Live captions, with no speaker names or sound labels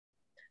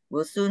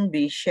will soon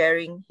be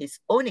sharing his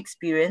own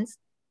experience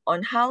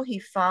on how he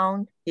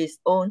found his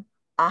own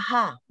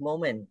aha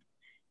moment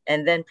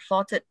and then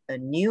plotted a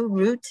new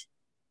route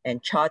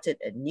and charted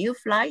a new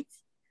flight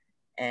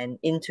and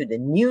into the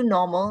new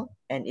normal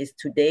and is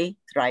today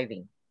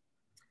thriving.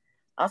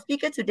 Our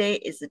speaker today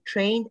is a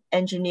trained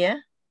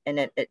engineer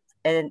and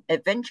an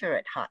adventurer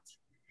at heart.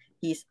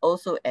 He's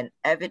also an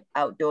avid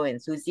outdoor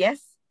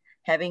enthusiast,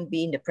 having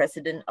been the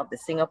president of the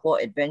Singapore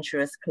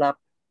Adventurers Club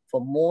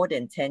for more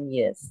than 10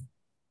 years.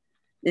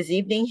 This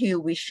evening, he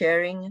will be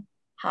sharing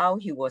how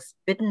he was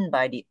bitten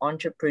by the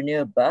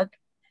entrepreneur bug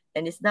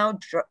and is now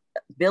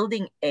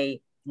building a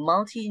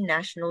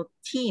multinational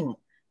team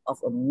of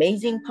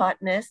amazing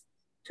partners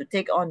to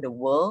take on the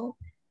world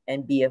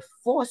and be a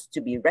force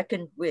to be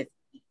reckoned with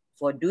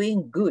for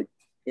doing good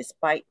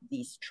despite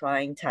these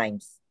trying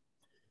times.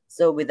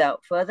 So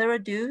without further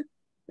ado,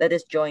 let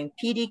us join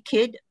PD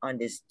Kid on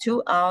this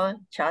 2-hour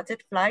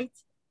chartered flight.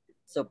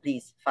 So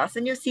please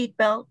fasten your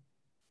seatbelt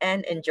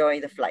and enjoy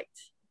the flight.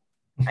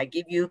 I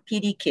give you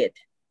PD Kid.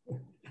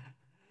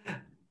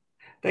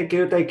 Thank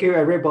you,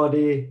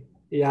 everybody.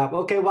 Yeah,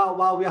 okay,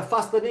 while we are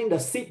fastening the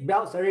seat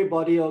belts,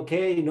 everybody,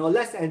 okay,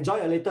 let's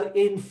enjoy a little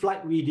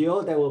in-flight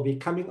video that will be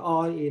coming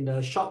on in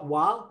a short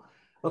while.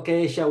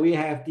 Okay, shall we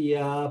have the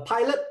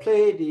pilot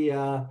play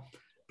the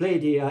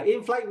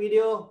in-flight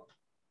video?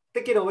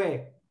 Take it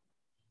away.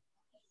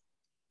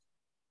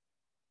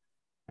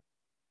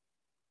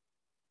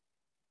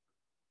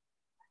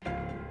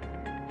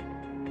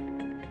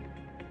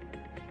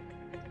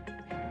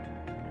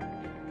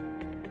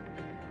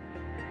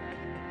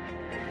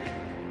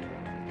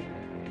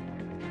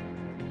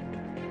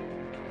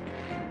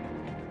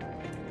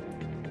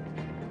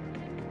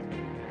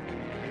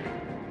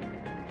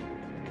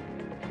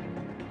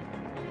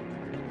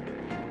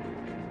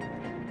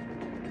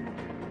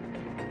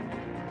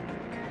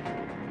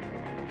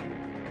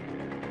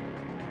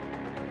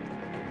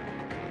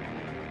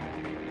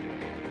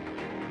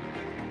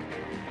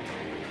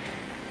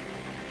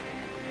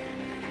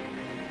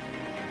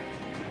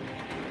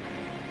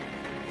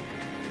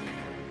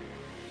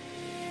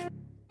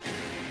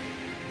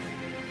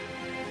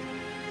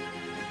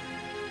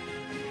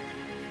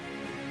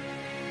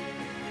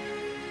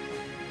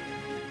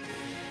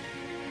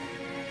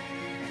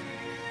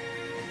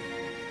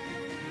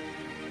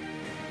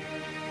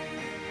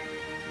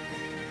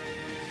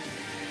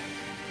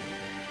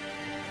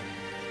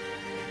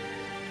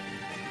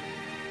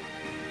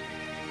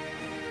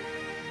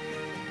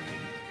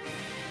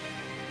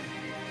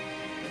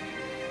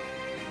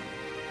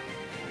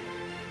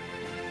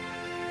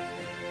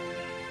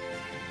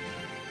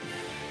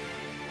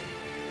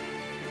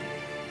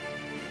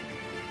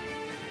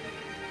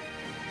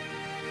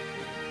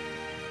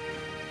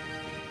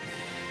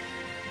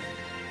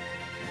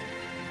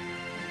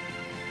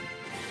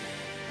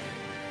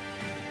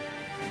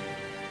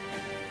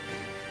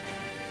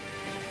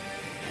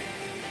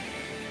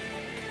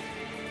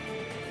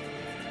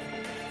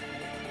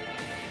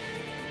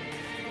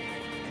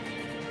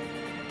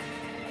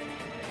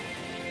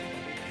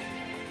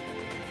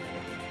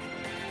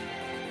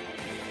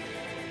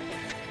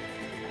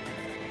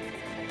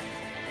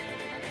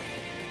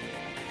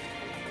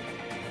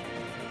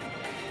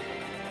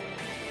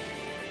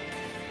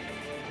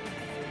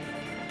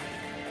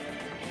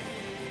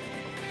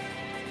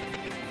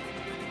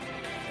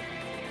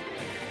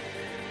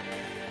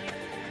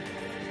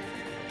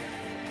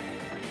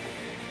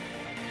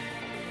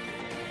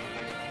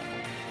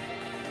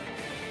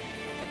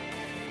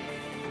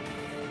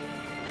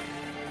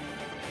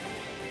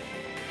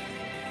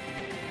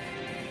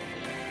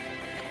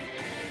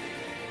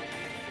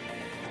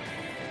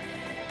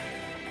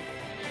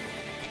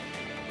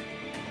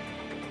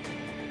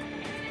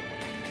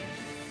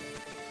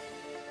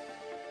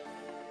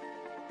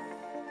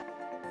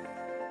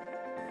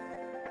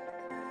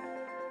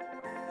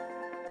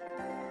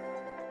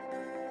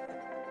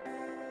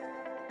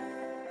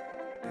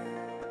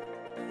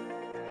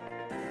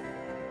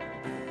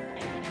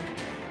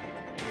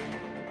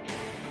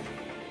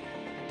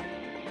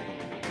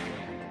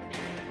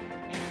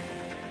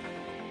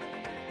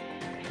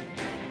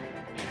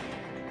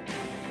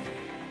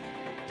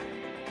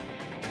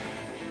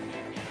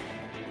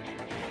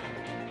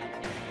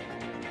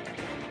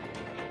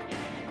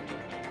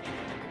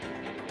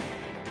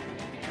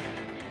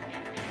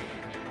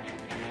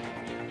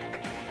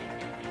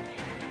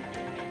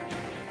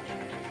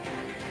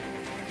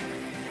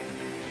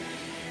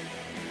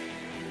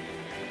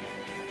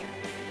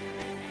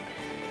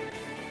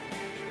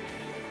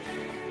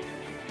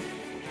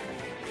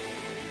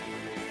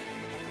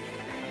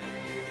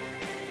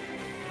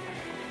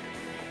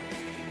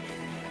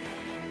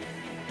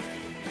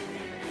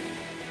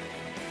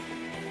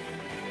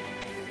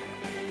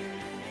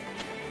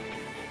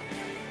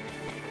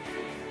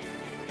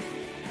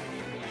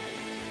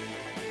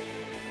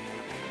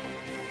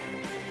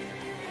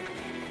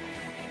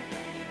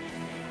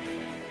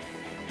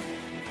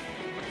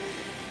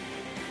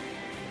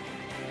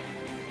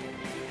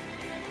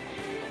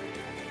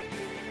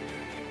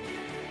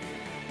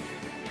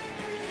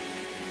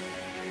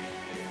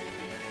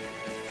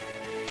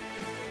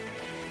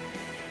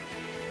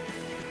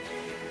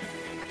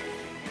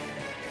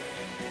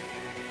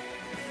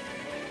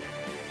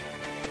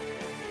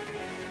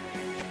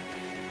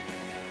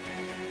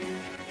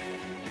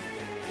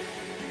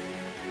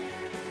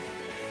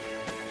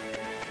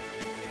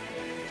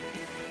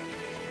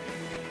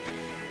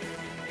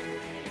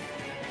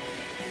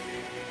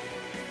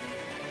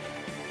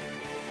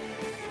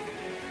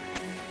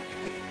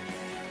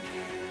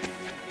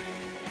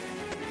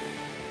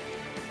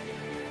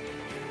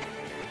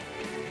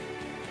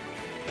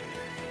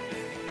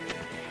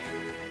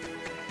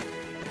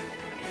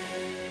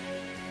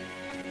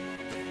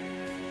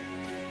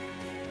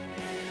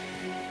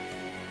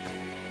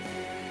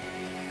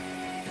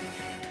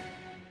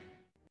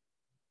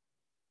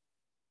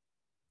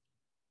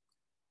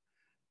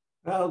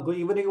 Well, good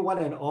evening, one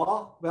and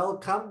all.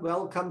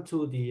 Welcome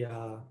to the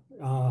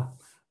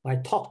my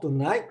talk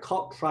tonight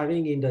called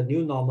Thriving in the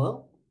New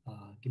Normal.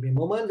 Give me a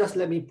moment, just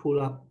let me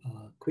pull up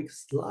a quick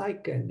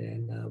slide and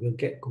then we'll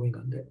get going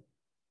on that.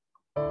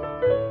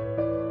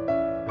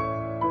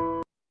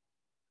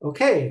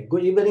 Okay,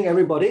 good evening,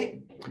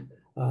 everybody.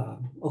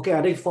 Okay,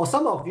 I think for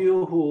some of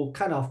you who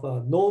kind of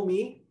know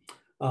me,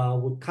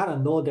 would kind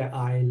of know that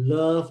I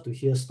love to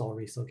hear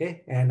stories,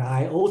 okay? And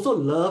I also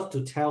love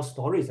to tell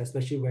stories,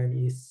 especially when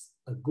it's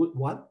a good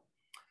one.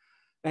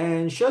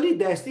 And surely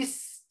there's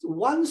this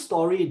one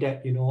story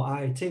that,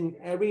 I think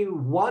every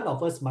one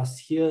of us must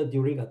hear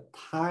during a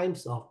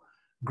times of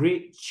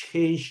great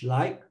change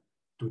like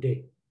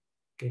today,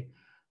 okay?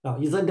 Now,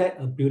 isn't that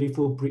a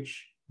beautiful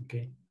bridge,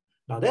 okay?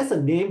 Now, there's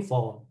a name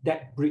for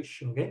that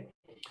bridge, okay?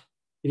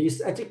 It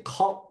is actually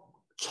called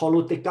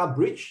Choluteca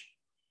Bridge.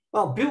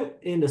 Well, built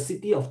in the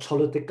city of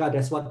Choluteca,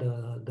 that's what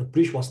the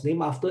bridge was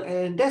named after.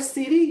 And that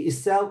city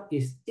itself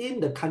is in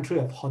the country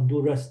of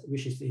Honduras,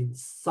 which is in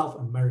South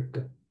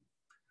America.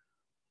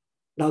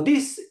 Now,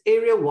 this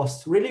area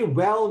was really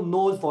well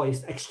known for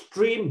its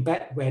extreme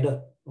bad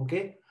weather,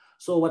 okay?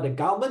 So what the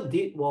government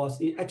did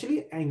was it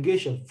actually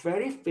engaged a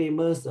very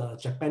famous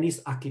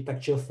Japanese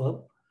architecture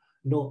firm,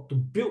 to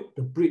build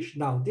the bridge.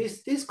 Now,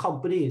 this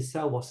company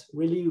itself was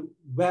really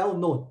well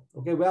known,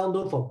 okay, well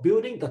known for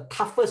building the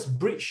toughest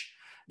bridge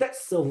that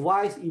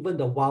survives even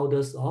the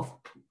wildest of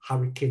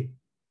hurricane.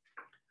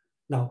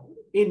 Now,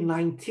 in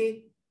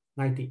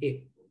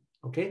 1998,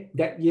 okay,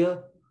 that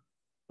year,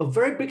 a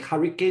very big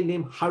hurricane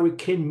named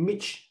Hurricane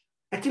Mitch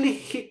actually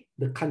hit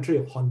the country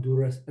of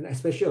Honduras and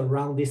especially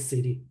around this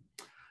city.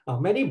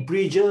 Many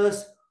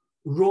bridges,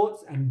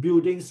 roads, and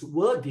buildings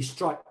were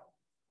destroyed.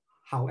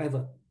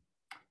 However,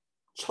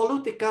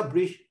 Choluteca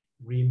Bridge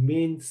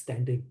remained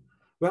standing.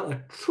 Well,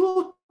 a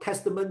true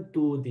testament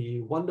to the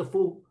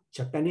wonderful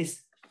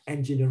Japanese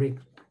engineering.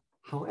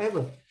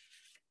 However,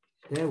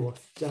 there was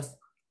just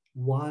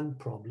one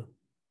problem.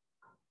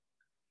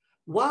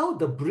 While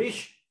the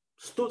bridge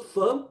stood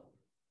firm,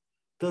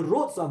 the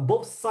roads on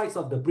both sides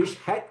of the bridge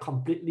had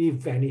completely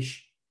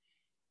vanished.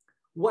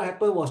 What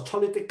happened was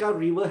Choluteca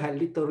River had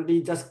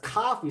literally just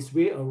carved its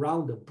way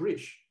around the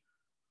bridge.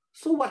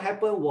 So what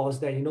happened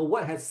was that,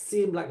 what had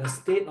seemed like a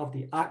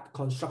state-of-the-art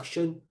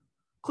construction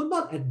could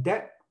not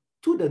adapt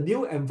to the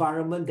new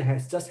environment that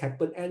has just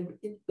happened, and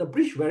the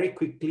bridge very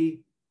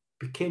quickly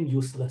became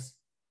useless.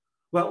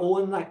 Well,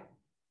 overnight,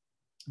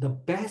 the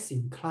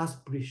best-in-class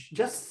bridge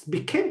just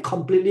became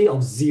completely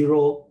of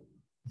zero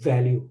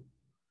value.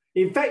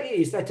 In fact, it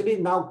is actually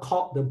now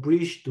called the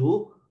bridge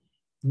to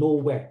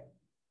nowhere.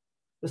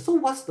 So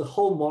what's the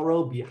whole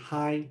moral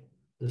behind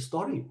the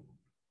story?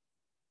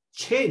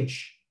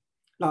 Change.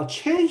 Now,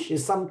 change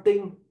is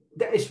something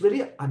that is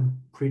really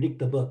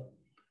unpredictable.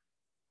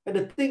 And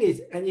the thing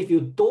is, and if you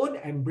don't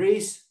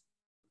embrace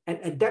and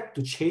adapt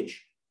to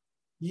change,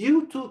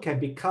 you too can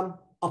become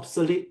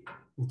obsolete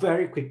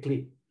very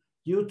quickly.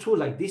 You too,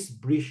 like this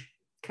bridge,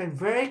 can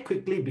very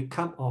quickly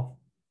become of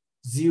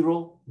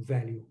zero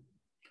value.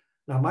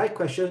 Now, my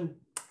question,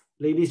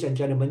 ladies and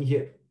gentlemen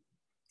here,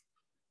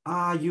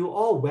 are you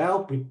all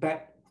well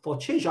prepared for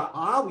change? Or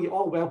are we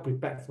all well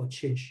prepared for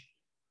change?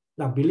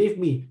 Now, believe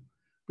me,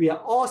 we are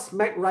all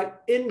smack right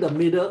in the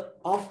middle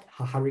of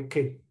a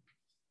hurricane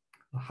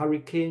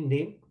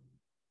named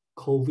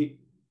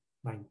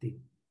COVID-19.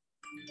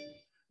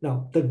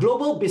 Now, the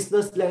global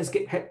business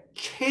landscape had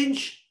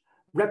changed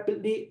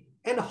rapidly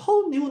and a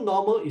whole new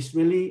normal is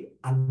really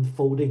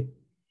unfolding.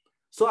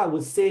 So I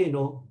would say,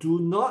 do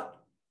not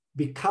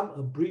become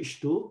a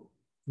bridge to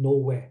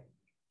nowhere.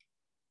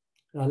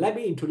 Now, let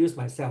me introduce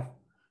myself.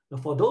 Now,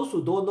 for those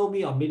who don't know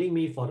me or meeting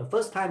me for the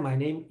first time, my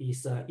name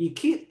is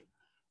Kid.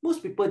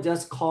 Most people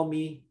just call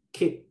me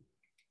Kid,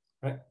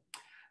 right?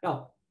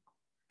 Now,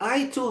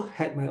 I too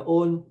had my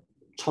own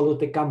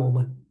Choluteca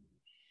moment.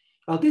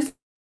 Now, this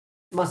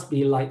must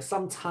be like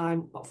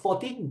sometime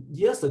 14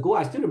 years ago.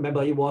 I still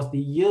remember it was the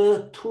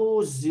year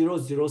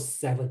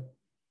 2007.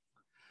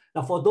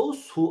 Now, for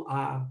those who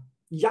are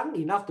young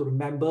enough to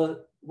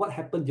remember what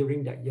happened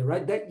during that year,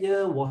 right? That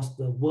year was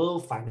the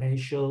world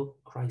financial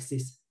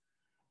crisis.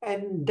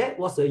 And that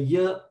was a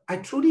year I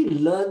truly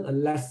learned a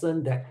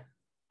lesson that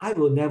I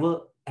will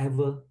never,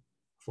 ever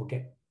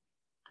forget.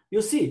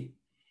 You see,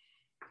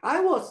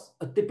 I was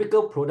a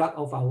typical product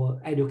of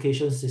our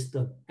education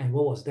system. And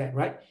what was that,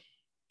 right?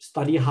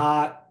 Study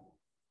hard,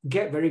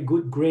 get very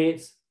good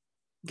grades,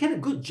 get a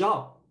good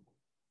job.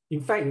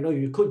 In fact,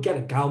 you could get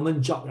a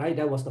government job, right?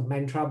 That was the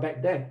mantra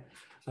back then.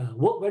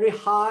 Work very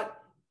hard,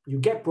 you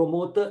get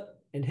promoted,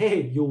 and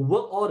hey, you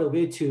work all the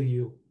way till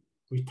you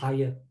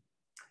retire.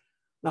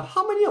 Now,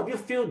 how many of you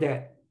feel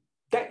that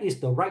that is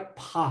the right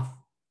path?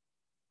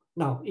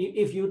 Now,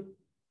 if you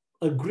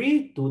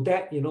agree to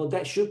that,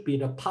 that should be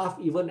the path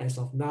even as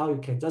of now,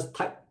 you can just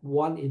type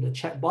 1 in the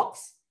chat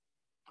box.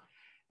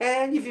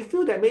 And if you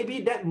feel that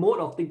maybe that mode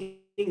of thinking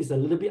is a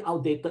little bit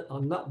outdated or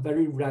not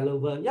very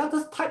relevant,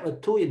 just type a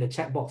 2 in the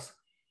chat box.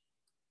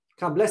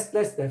 Come, let's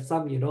have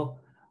some,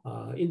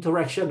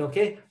 interaction,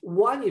 okay?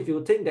 One, if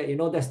you think that, you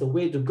know, that's the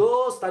way to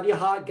go, study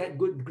hard, get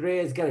good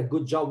grades, get a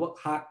good job, work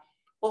hard.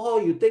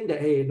 Or you think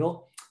that, hey, you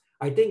know,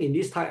 I think in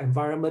this type of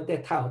environment,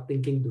 that type of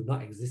thinking do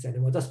not exist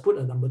anymore. Just put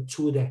a number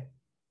 2 there,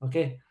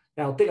 okay?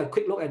 Now I'll take a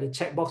quick look at the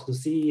chat box to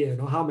see, you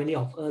know, how many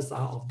of us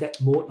are of that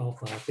mode of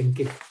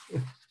thinking.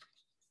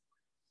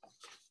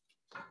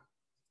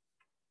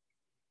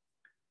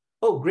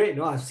 Oh, great.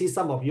 No, I see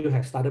some of you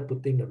have started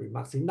putting the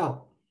remarks in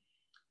now.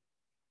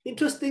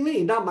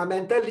 Interestingly enough, my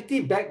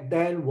mentality back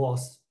then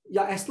was,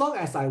 yeah, as long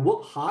as I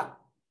work hard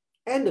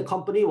and the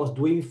company was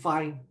doing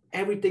fine,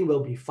 everything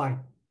will be fine.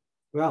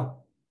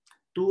 Well,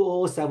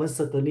 2007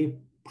 certainly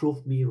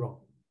proved me wrong.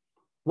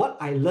 What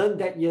I learned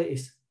that year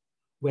is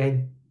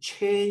when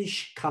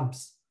change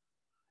comes,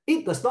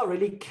 it does not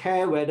really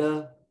care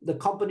whether the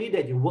company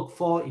that you work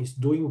for is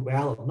doing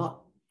well or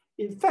not.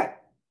 In fact,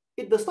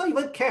 it does not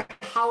even care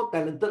how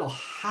talented or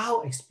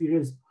how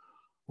experienced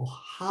or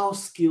how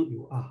skilled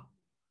you are.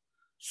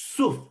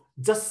 So,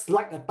 just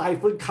like a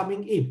typhoon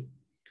coming in,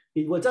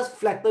 it will just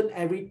flatten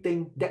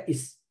everything that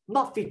is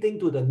not fitting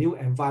to the new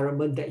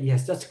environment that it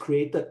has just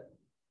created.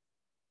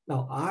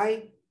 Now,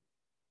 I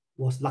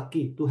was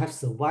lucky to have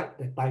survived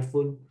the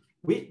typhoon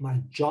with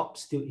my job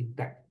still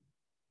intact.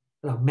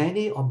 Now,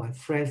 many of my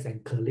friends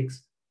and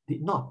colleagues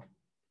did not.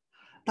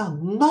 Now,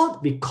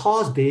 not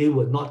because they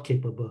were not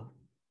capable,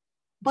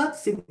 but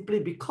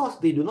simply because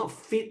they do not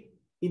fit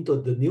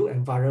into the new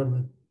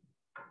environment.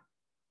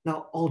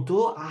 Now,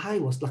 although I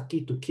was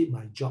lucky to keep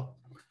my job,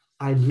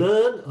 I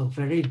learned a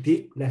very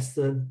deep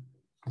lesson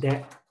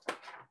that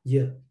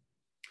year.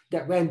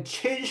 That when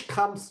change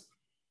comes,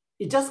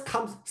 it just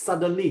comes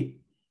suddenly.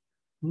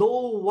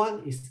 No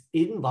one is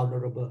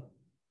invulnerable.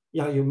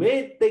 Yeah, you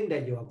may think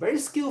that you are very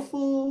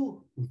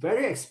skillful,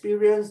 very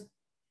experienced,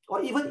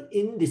 or even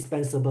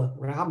indispensable,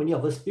 right? How many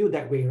of us feel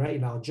that way, right,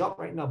 in our job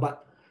right now?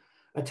 But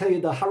I tell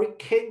you, the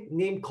hurricane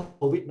named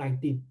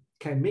COVID-19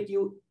 can make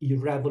you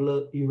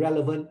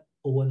irrelevant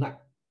overnight,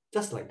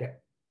 just like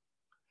that.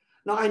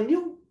 Now, I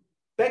knew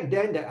back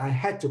then that I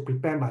had to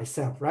prepare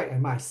myself, right?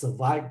 And I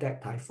survived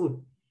that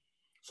typhoon.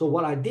 So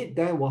what I did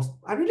then was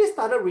I really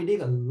started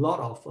reading a lot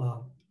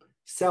of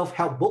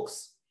self-help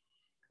books.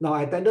 Now,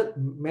 I attended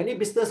many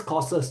business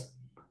courses.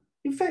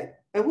 In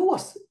fact, and what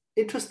was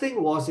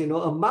interesting was, you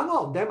know, among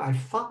all of them, I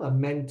found a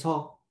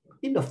mentor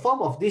in the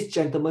form of this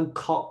gentleman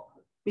called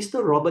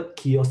Mr. Robert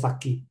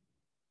Kiyosaki.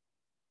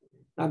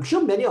 I'm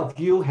sure many of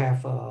you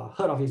have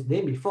heard of his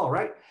name before,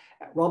 right?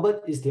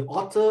 Robert is the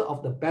author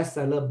of the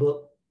bestseller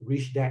book,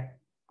 Rich Dad,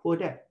 Poor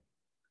Dad.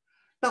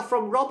 Now,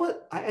 from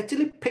Robert, I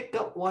actually picked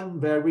up one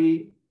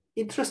very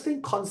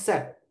interesting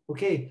concept,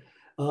 okay?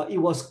 It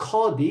was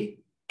called the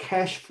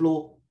cash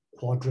flow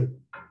quadrant.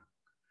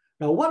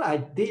 Now, what I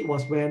did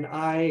was when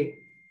I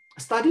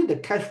studied the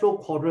cash flow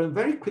quadrant,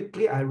 very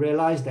quickly I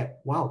realized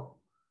that, wow,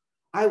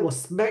 I was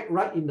smack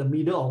right in the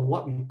middle of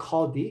what we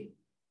call the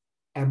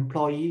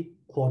employee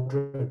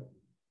quadrant.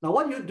 Now,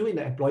 what do you do in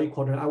the employee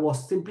quadrant? I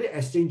was simply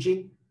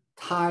exchanging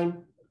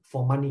time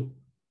for money.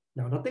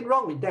 Now, nothing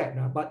wrong with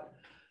that, but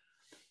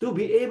to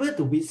be able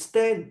to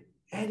withstand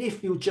any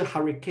future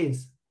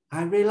hurricanes,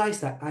 I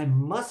realized that I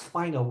must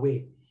find a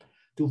way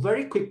to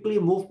very quickly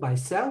move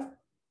myself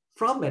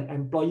from an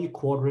employee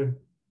quadrant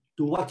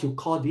to what you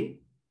call the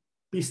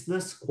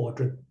business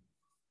quadrant.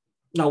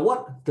 Now,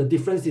 what's the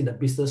difference in the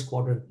business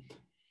quadrant?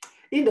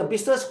 In the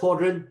business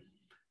quadrant,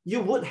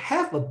 you would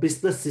have a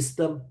business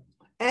system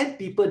and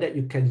people that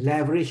you can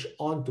leverage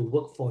on to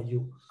work for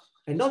you.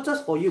 And not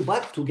just for you,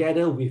 but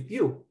together with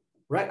you,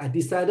 right? I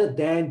decided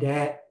then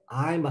that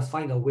I must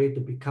find a way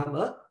to become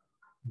a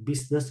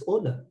business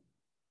owner.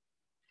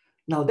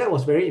 Now, that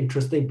was very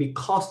interesting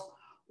because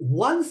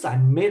once I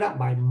made up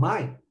my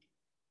mind,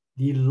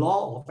 the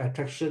law of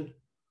attraction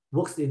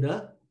works in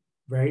a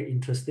very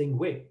interesting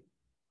way,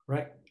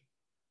 right?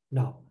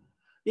 Now,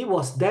 it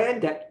was then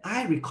that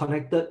I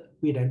reconnected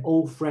with an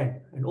old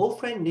friend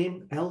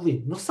named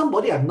Alvin. Now,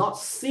 somebody I've not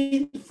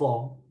seen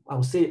for, I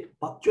would say,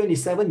 about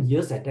 27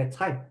 years at that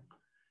time.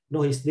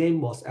 No, his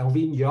name was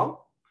Alvin Young.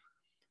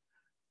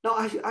 Now,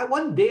 I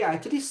one day I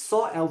actually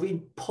saw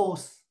Alvin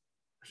post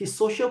his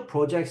social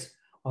projects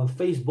on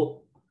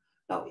Facebook.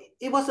 Now,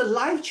 it was a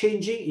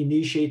life-changing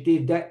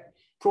initiative that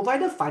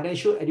provided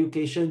financial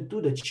education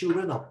to the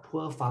children of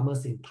poor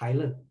farmers in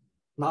Thailand.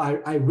 Now,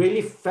 I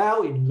really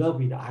fell in love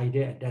with the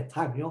idea at that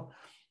time. You know,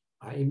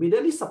 I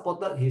immediately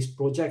supported his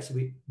projects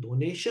with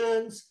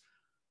donations.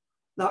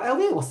 Now,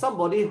 Alvin was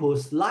somebody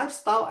whose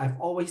lifestyle I've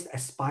always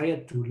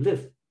aspired to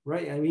live,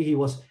 right? I mean, he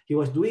was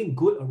doing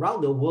good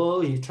around the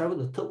world. He traveled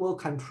to third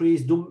world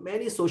countries, do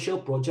many social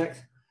projects,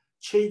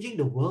 changing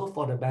the world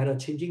for the better,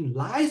 changing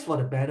lives for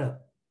the better.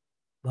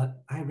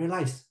 But I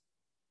realized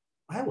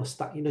I was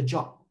stuck in a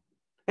job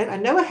and I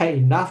never had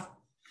enough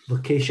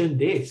vacation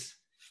days.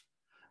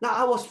 Now,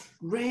 I was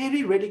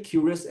really, really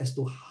curious as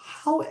to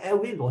how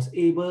Alvin was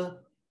able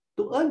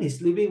to earn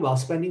his living while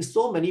spending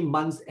so many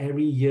months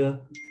every year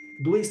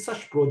doing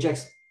such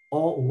projects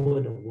all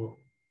over the world.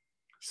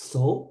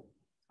 So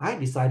I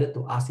decided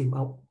to ask him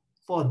out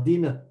for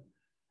dinner.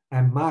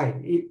 and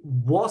mine, it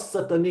was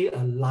certainly a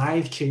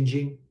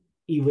life-changing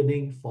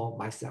evening for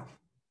myself.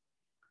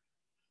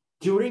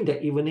 During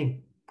the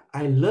evening,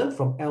 I learned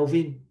from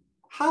Alvin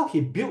how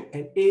he built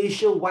an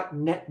Asia-wide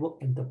network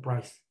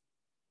enterprise.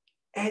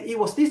 And it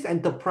was this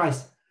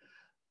enterprise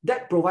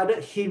that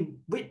provided him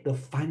with the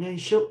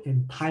financial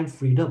and time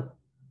freedom.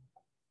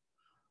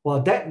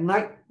 Well, that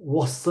night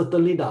was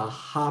certainly the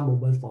aha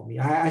moment for me.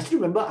 I actually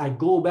remember I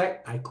go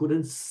back, I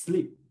couldn't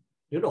sleep.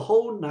 The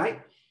whole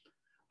night,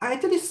 I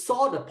actually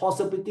saw the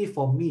possibility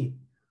for me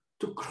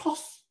to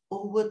cross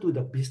over to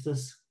the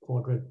business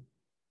quadrant.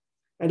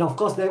 And of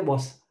course, that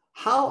was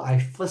how I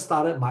first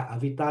started my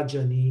Avita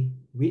journey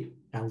with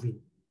Alvin.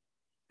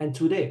 And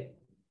today,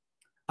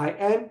 I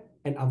am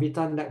an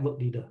Avita network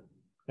leader.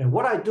 And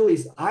what I do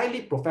is I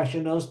lead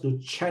professionals to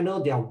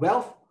channel their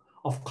wealth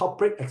of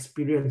corporate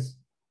experience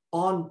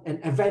on an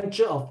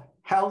adventure of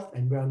health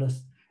and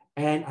wellness.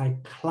 And I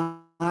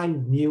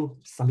climb new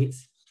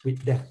summits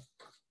with them.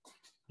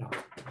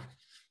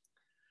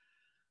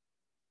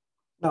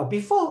 Now,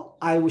 before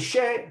I will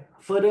share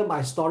further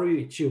my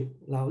story with you,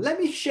 now let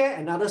me share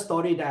another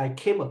story that I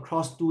came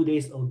across 2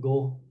 days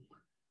ago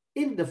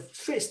in the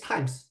Straits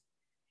Times.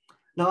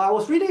 Now, I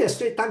was reading a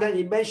Straits Times and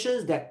it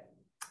mentions that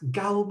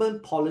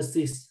government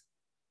policies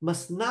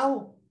must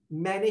now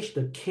manage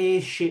the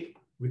K-shaped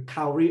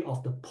recovery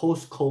of the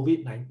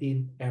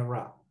post-COVID-19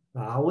 era.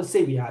 Now, I would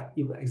say we are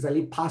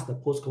exactly past the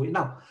post-COVID.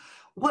 Now,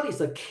 what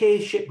is a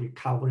K-shaped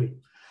recovery?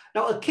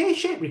 Now, a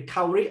K-shaped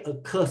recovery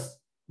occurs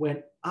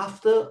when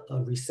after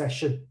a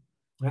recession,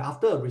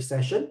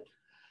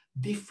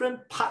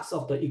 different parts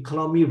of the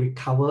economy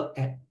recover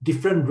at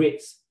different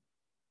rates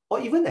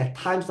or even at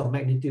times of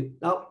magnitude.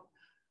 Now,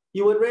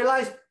 you will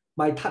realize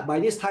by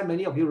this time,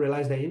 many of you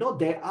realize that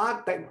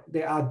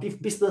there are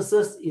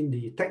businesses in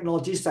the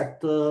technology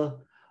sector,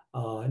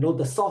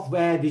 the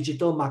software,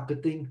 digital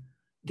marketing,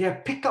 they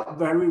have picked up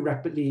very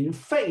rapidly. In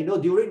fact,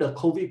 during the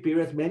COVID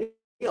period, many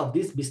of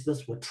these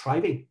businesses were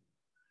thriving.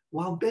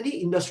 While many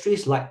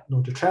industries like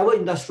the travel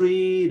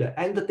industry, the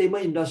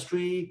entertainment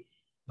industry,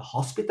 the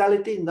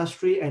hospitality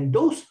industry, and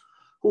those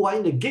who are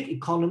in the gig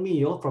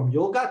economy, from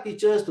yoga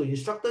teachers to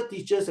instructor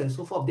teachers and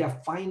so forth, they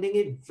are finding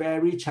it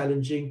very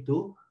challenging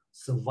to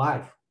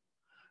survive.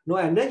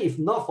 And then if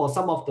not for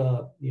some of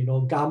the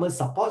government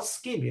support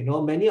scheme,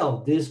 many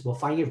of these will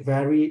find it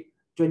very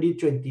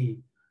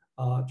 2020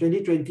 and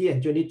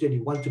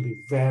 2021 to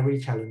be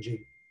very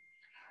challenging.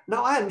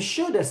 Now, I am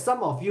sure that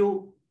some of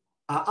you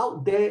are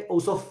out there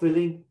also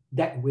feeling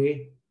that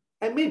way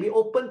and may be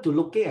open to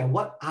looking at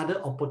what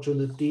other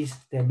opportunities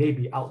there may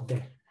be out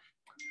there.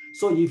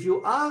 So if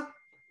you are,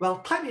 well,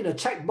 type in the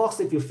chat box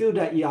if you feel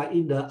that you are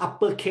in the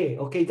upper K,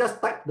 okay?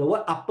 Just type the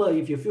word upper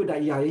if you feel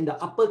that you are in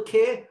the upper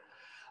K,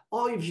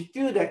 or if you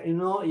feel that,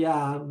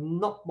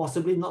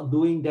 possibly not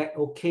doing that,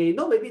 okay?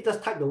 No, maybe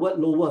just type the word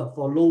lower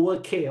for lower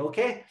K,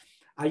 okay?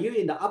 Are you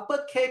in the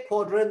upper K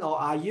quadrant or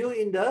are you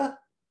in the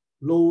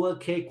lower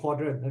K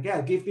quadrant? Okay,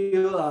 I'll give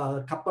you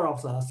a couple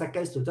of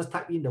seconds to just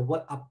type in the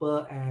word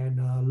upper and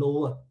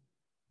lower.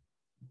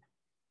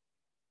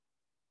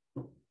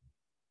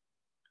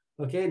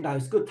 Okay, now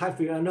it's good time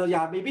for you.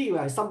 Maybe you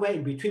are somewhere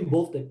in between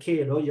both the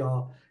K,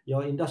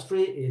 your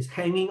industry is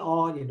hanging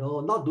on,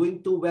 not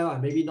doing too well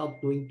and maybe not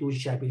doing too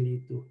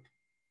shabbily too.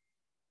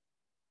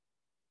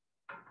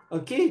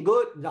 Okay,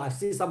 good. I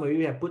see some of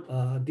you have put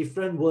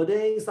different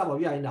wording. Some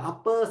of you are in the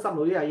upper, some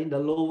of you are in the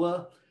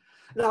lower.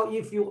 Now,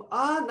 if you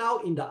are now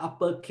in the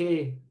upper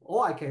K,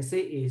 all I can say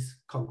is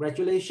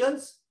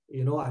congratulations.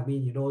 You're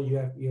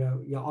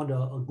on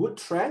a good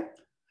trend.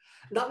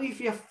 Now,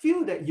 if you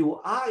feel that you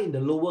are in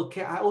the lower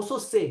K, I also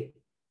say,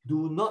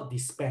 do not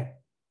despair.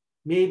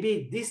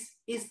 Maybe this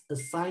is a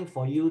sign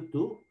for you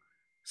to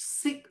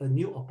seek a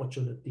new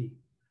opportunity.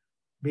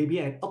 Maybe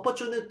an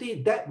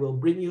opportunity that will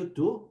bring you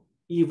to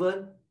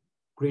even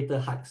greater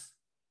heights.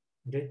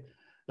 Okay.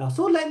 Now,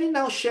 so let me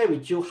now share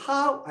with you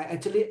how I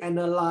actually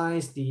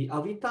analyzed the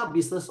Avita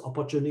business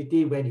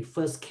opportunity when it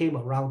first came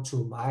around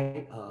to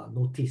my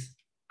notice.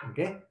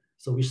 Okay.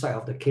 So which side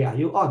of the K are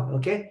you on?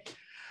 Okay.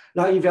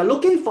 Now, if you're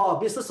looking for a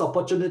business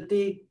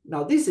opportunity,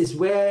 now this is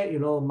where,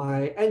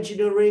 my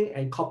engineering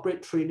and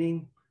corporate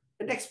training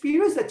and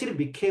experience actually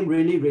became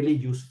really, really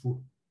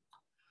useful.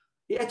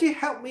 It actually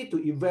helped me to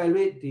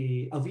evaluate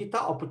the Avita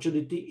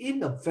opportunity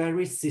in a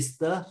very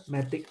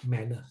systematic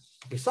manner.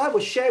 Okay, so I will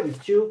share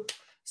with you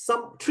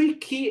three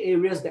key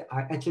areas that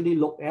I actually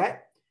looked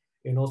at,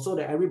 so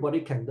that everybody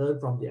can learn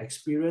from the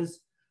experience.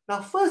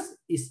 Now, first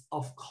is,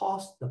 of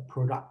course, the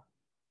product.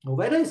 Now,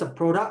 whether it's a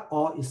product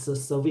or it's a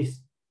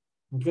service.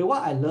 Okay,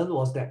 what I learned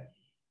was that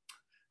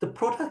the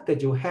product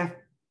that you have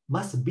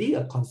must be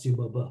a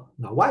consumable.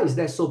 Now, why is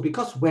that so?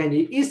 Because when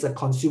it is a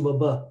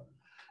consumable,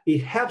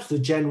 it helps to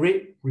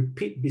generate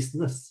repeat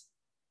business.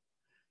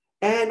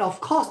 And of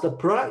course, the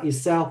product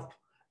itself,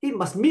 it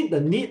must meet the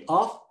need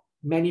of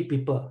many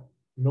people.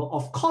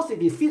 Of course,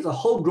 if it fits a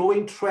whole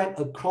growing trend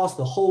across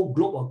the whole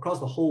globe, across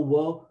the whole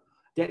world,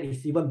 that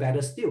is even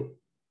better still.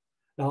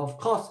 Now, of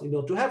course,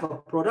 to have a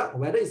product,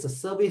 whether it's a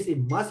service, it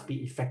must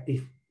be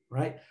effective.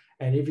 right?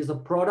 And if it's a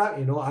product,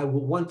 I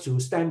would want to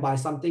stand by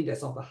something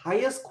that's of the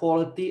highest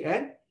quality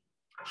and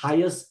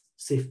highest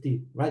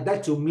safety, right?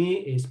 That to me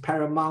is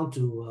paramount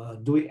to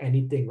doing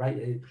anything,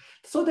 right?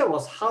 So that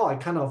was how I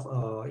kind of,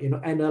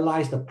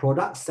 analyze the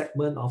product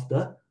segment of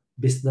the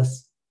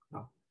business.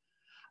 Now,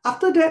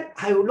 after that,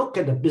 I will look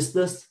at the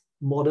business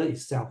model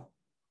itself.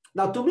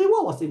 Now, to me,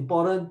 what was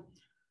important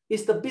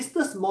is the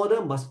business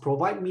model must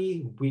provide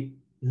me with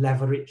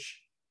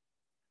leverage.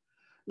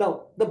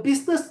 Now, the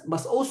business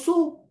must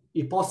also,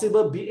 if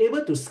possible, be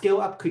able to scale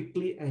up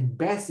quickly, and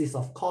best is,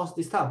 of course,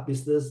 this type of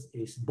business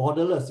is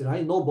borderless,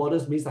 right? No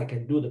borders means I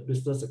can do the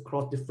business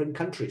across different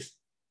countries.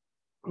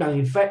 Now,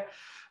 in fact,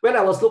 when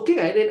I was looking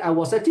at it, I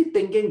was actually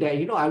thinking that,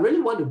 I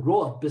really want to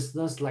grow a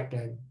business like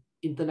an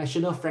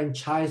international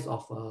franchise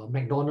of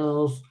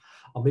McDonald's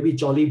or maybe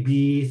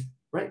Jollibees,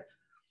 right?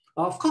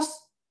 Of course,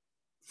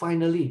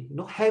 finally,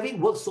 having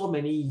worked so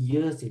many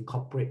years in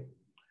corporate,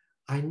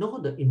 I know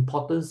the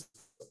importance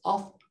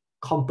of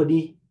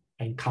company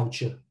and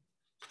culture.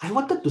 I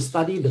wanted to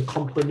study the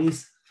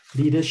company's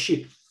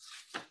leadership.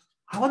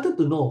 I wanted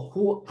to know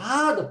who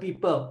are the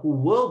people who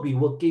will be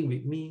working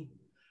with me,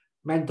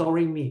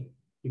 mentoring me.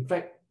 In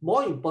fact,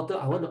 more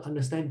important, I want to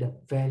understand the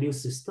value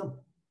system.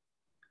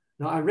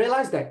 Now, I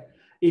realized that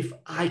if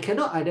I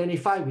cannot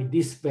identify with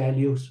these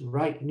values,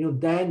 right,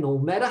 then no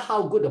matter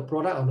how good the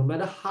product or no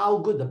matter how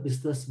good the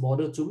business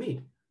model to me,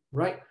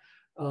 right,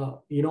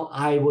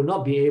 I will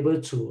not be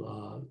able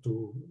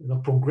to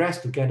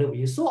progress together with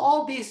you. So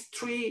all these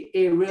three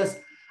areas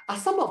are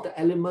some of the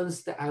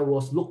elements that I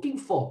was looking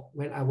for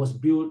when I was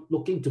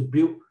looking to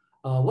build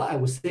what I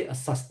would say a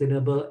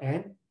sustainable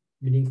and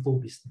meaningful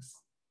business.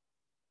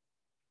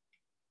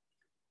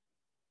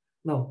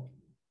 Now,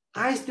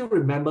 I still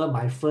remember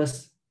my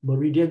first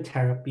meridian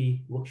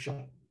therapy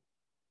workshop.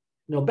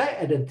 Back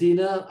at the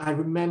dinner, I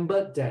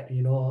remembered that,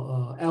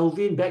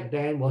 Alvin back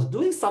then was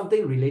doing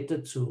something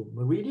related to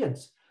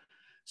meridians.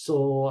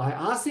 So I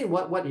asked him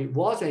what it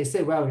was, and he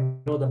said,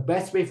 well, the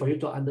best way for you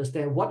to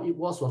understand what it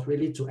was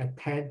really to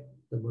attend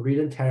the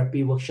meridian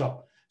therapy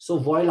workshop. So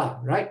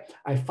voila, right?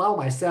 I found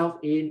myself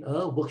in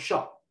a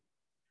workshop.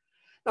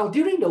 Now,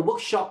 during the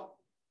workshop,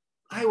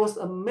 I was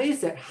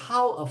amazed at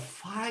how a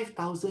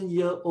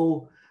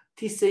 5,000-year-old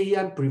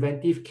TCM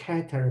preventive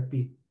care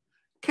therapy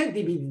can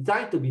be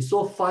designed to be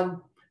so fun,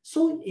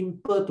 so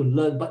simple to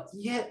learn, but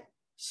yet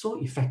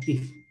so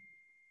effective.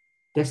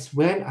 That's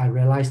when I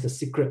realized the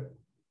secret.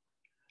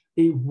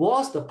 It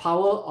was the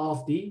power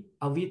of the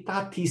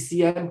Avita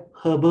TCM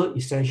herbal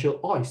essential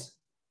oils.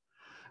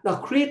 Now,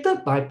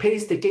 created by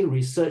painstaking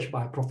research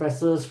by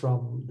professors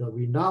from the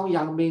renowned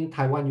Yangming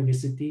Taiwan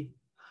University,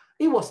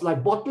 it was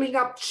like bottling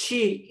up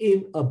qi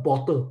in a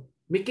bottle,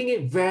 making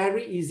it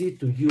very easy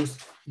to use,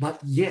 but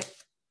yet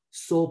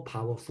so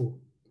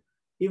powerful.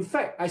 In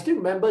fact, I still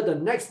remember the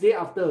next day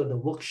after the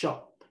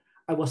workshop,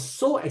 I was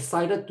so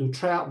excited to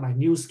try out my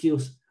new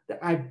skills that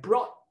I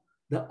brought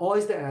the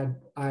oils that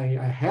I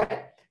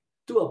had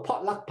to a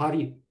potluck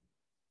party.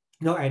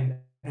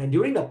 And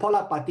during the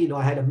potluck party,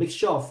 I had a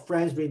mixture of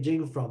friends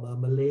ranging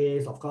from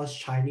Malays, of course,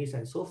 Chinese,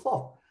 and so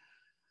forth.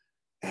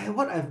 And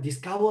what I've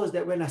discovered is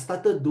that when I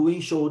started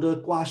doing shoulder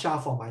gua sha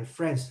for my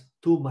friends,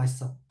 to my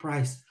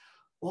surprise,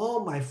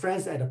 all my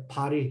friends at the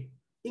party,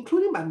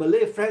 including my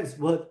Malay friends,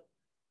 were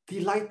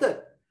delighted.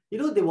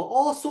 They were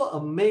all so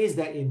amazed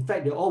that, in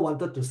fact, they all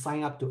wanted to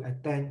sign up to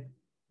attend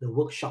the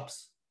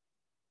workshops.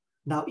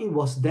 Now, it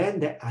was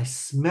then that I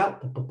smelled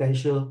the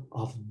potential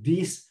of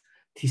these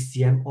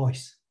TCM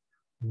oils.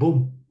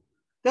 Boom.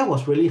 That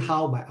was really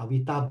how my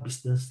Avita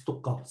business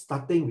took off,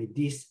 starting with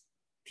these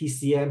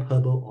TCM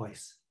herbal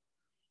oils.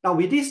 Now,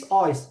 with these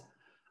oils,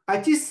 I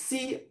just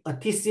see a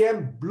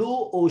TCM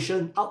blue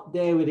ocean out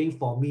there waiting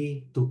for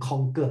me to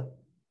conquer.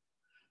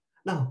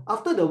 Now,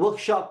 after the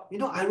workshop,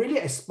 I really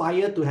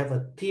aspired to have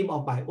a team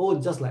of my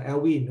own, just like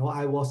Elwin.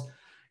 I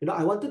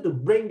wanted to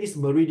bring these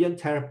meridian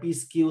therapy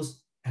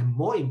skills and,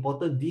 more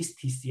important, these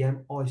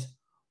TCM oils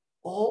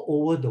all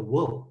over the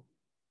world.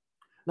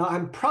 Now,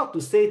 I'm proud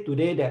to say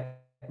today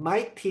that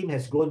my team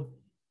has grown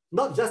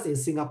not just in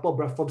Singapore,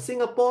 but from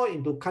Singapore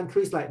into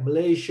countries like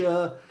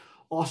Malaysia,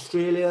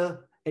 Australia,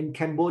 and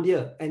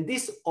Cambodia. And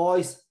these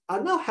oils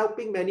are now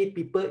helping many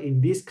people in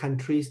these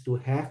countries to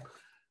have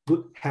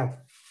good health.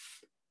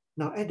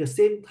 Now, at the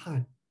same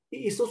time, it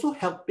is also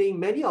helping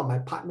many of my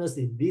partners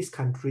in these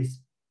countries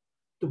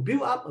to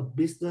build up a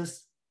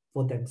business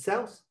for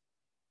themselves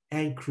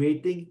and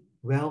creating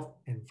wealth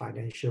and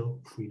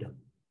financial freedom.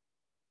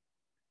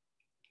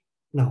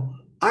 Now,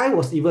 I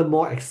was even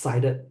more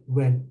excited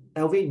when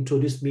Elvin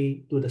introduced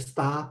me to the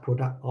star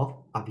product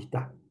of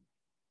Avita.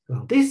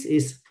 Now, this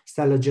is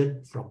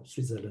Selagen from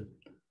Switzerland.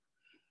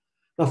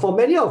 Now, for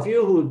many of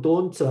you who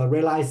don't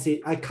realize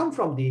it, I come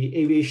from the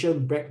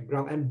aviation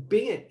background, and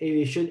being an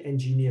aviation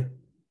engineer,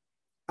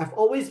 I've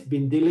always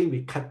been dealing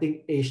with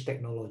cutting-edge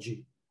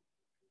technology.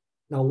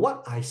 Now,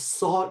 what I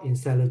saw in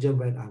Selagen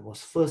when I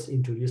was first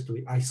introduced to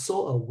it, I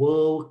saw a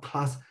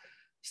world-class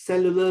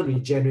cellular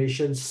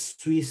regeneration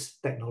Swiss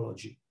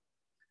technology.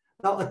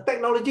 Now, a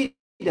technology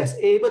that's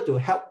able to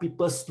help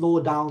people slow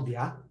down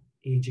their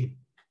aging,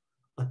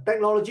 a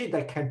technology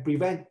that can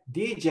prevent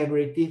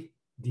degenerative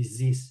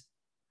disease.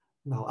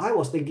 Now, I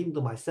was thinking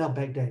to myself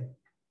back then,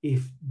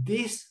 if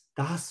this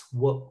does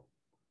work,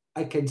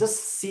 I can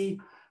just see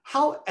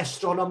how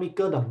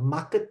astronomical the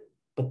market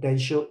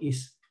potential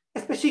is,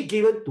 especially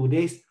given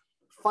today's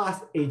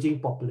fast aging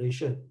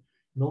population.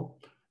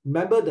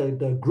 Remember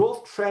the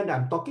growth trend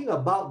I'm talking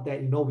about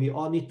that we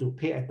all need to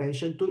pay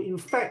attention to. In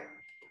fact,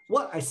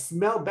 what I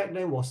smelled back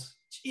then was,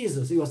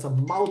 Jesus, it was a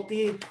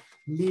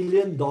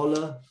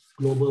multi-million-dollar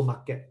global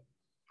market.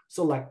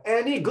 So like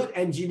any good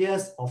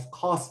engineers, of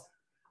course,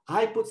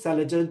 I put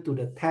Saligen to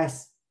the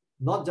test,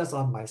 not just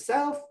on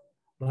myself,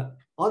 but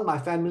on my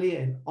family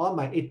and on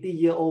my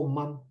 80-year-old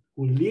mom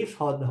who lives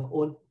on her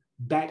own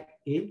back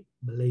in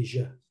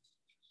Malaysia.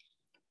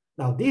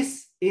 Now,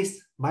 this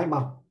is my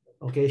mom.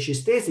 Okay, she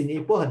stays in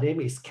Ipoh. Her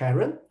name is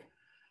Karen.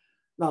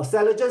 Now,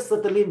 Saligen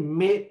certainly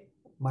made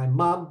my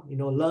mom,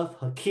 love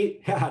her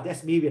kid. Yeah,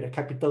 that's me with a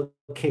capital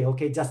K.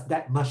 Okay, just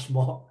that much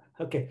more.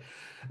 Okay.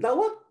 Now,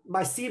 what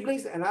my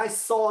siblings and I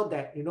saw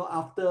that,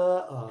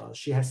 after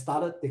she had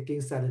started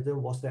taking Saligen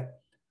was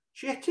that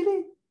she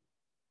actually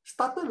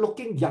started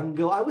looking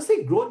younger. I would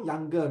say grown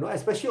younger,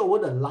 especially over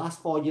the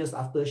last 4 years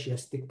after she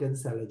has taken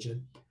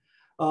Saligen.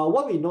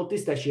 What we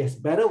noticed that she has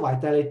better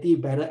vitality,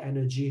 better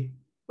energy,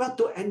 but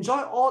to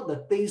enjoy all the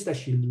things that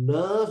she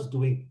loves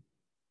doing.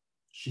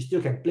 She still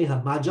can play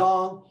her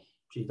mahjong,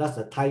 she does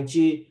her tai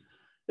chi,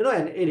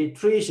 at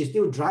 83, she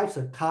still drives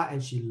her car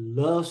and she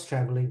loves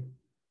traveling.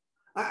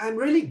 I'm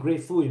really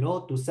grateful,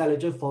 to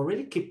Saligen for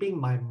really keeping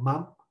my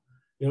mom,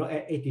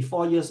 at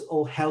 84 years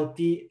old,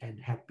 healthy and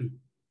happy.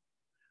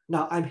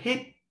 Now,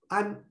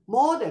 I'm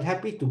more than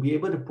happy to be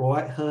able to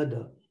provide her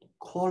the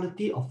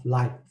quality of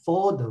life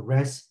for the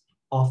rest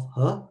of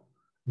her,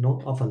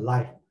 of her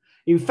life.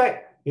 In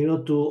fact,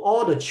 to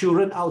all the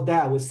children out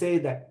there, I would say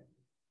that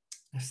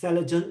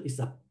Saligen is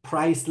a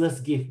priceless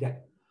gift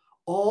that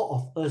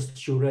all of us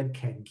children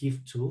can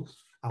give to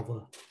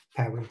our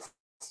parents.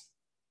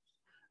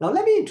 Now,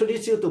 let me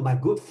introduce you to my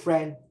good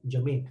friend,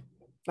 Jermaine.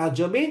 Now,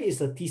 Jermaine is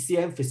a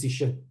TCM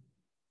physician.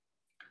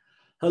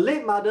 Her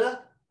late mother,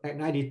 at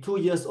 92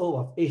 years old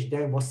of age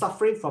then, was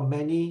suffering from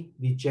many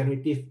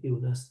degenerative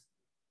illness.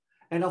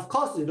 And of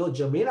course,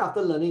 Jermaine,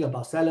 after learning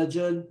about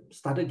Saligen,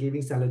 started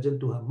giving Saligen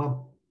to her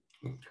mom.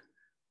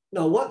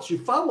 Now, what she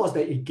found was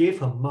that it gave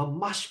her mom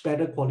much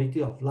better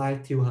quality of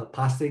life till her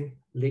passing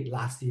late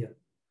last year.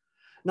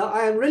 Now,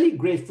 I am really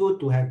grateful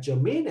to have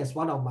Jermaine as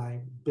one of my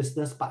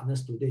business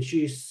partners today.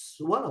 She is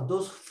one of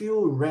those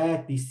few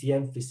rare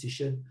TCM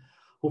physicians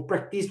who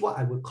practice what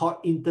I would call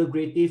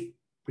integrative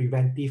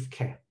preventive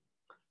care.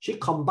 She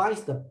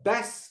combines the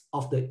best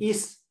of the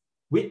East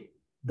with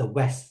the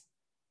West.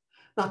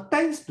 Now,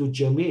 thanks to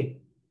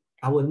Jermaine,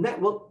 our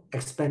network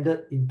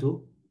expanded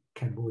into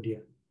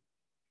Cambodia.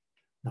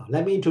 Now,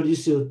 let me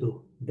introduce you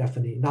to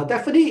Daphne. Now,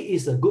 Daphne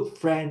is a good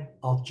friend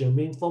of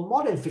Jermaine for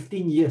more than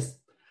 15 years.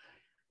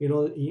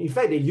 In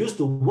fact, they used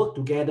to work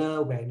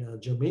together when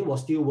Jermaine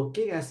was still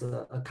working as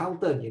an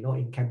accountant,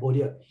 in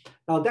Cambodia.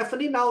 Now,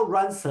 Daphne now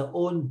runs her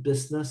own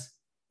business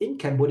in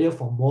Cambodia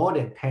for more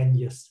than 10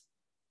 years.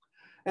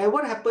 And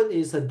what happened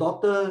is her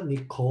daughter,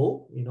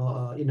 Nicole,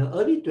 in her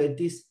early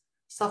 20s,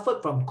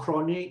 suffered from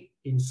chronic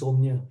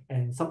insomnia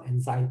and some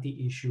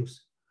anxiety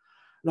issues.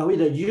 Now, with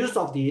the use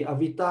of the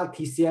Avita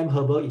TCM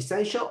herbal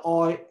essential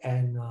oil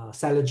and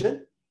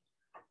Saligen,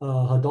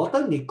 her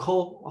daughter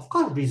Nicole, of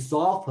course,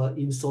 resolved her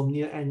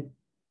insomnia and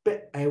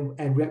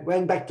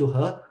went back to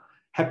her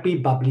happy,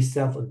 bubbly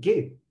self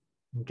again.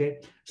 Okay,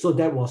 so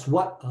that was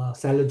what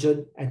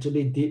Saligen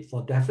actually did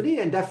for Daphne,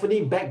 and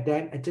Daphne back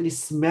then actually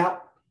smelled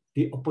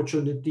the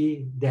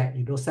opportunity that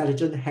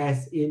Saligen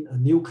has in a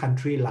new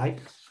country like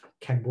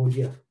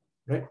Cambodia,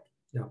 right?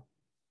 Yeah.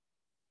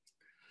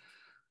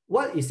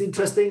 What is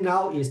interesting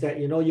now is that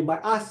you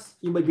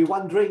might be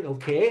wondering,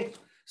 okay,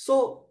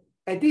 so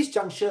at this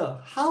juncture,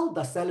 how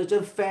does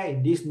Saligen fare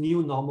in these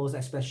new normals,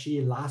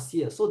 especially last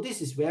year? So this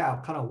is where I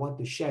kind of want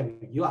to share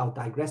with you. I'll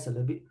digress a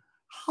little bit.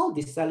 How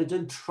did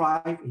Saligen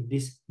thrive in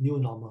this new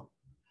normal?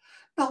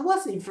 Now,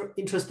 what's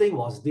interesting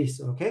was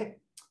this, okay?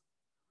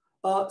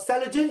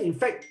 Saligen, in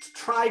fact,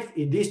 thrived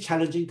in this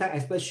challenging time,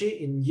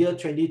 especially in year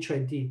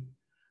 2020,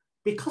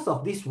 because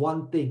of this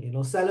one thing.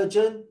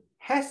 Saligen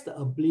has the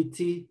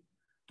ability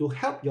to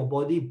help your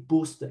body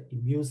boost the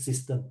immune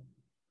system.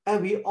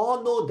 And we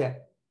all know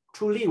that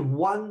truly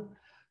one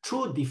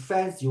true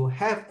defense you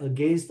have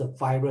against the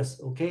virus,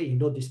 okay?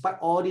 Despite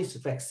all these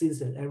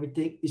vaccines and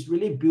everything, it's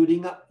really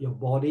building up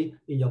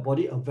in your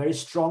body, a very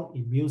strong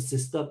immune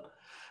system,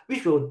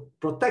 which will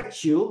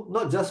protect you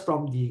not just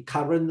from the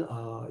current,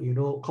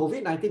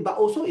 COVID-19, but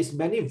also its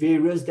many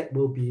variants that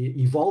will be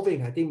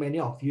evolving. I think many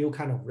of you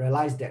kind of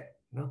realize that,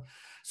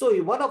 So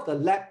in one of the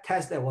lab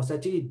tests that was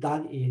actually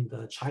done in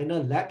the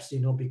China labs,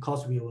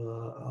 because we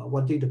were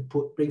wanting to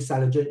bring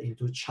Saligen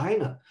into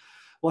China,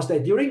 was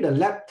that during the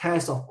lab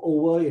test of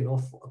over,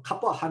 a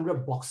couple of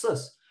hundred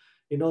boxes,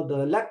 the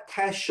lab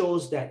test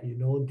shows that,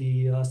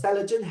 the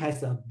Saligen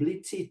has the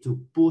ability to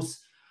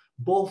boost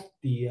both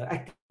the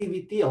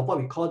activity of what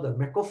we call the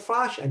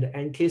macrophage and the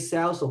NK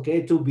cells,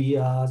 okay,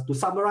 to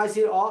summarize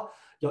it all,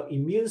 your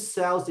immune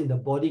cells in the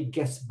body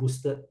gets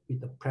boosted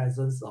with the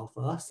presence of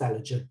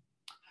Selagen.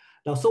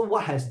 Now, so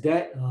what has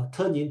that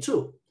turned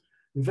into?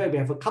 In fact, we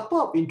have a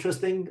couple of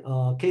interesting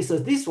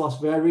cases. This was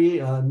very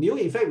new.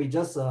 In fact, we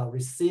just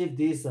received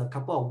this a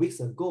couple of weeks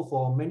ago.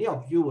 For many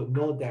of you would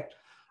know that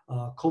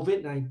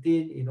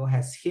COVID-19,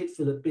 has hit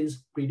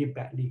Philippines pretty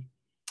badly.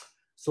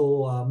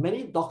 So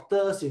many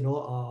doctors,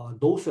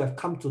 those who have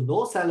come to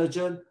know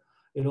Selagen,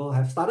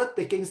 have started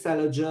taking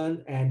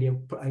Selagen, and they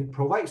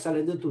provide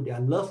Selagen to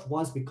their loved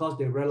ones because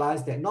they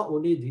realize that not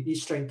only did it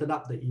strengthen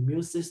up the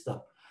immune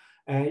system,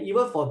 and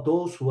even for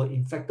those who were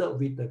infected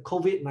with the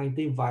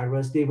COVID-19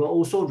 virus, they were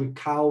also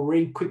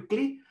recovering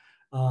quickly,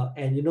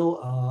 it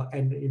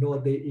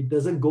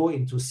doesn't go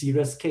into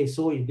serious case.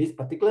 So in this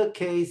particular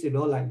case,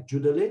 like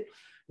Judeline,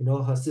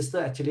 her sister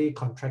actually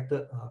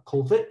contracted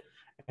COVID,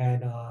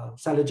 and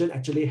Selagen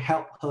actually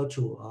helped her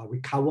to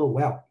recover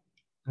well.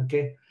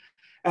 Okay,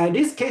 and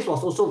this case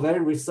was also very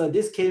recent.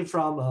 This came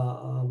from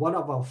one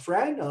of our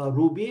friends,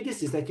 Ruby.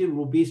 This is actually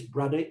Ruby's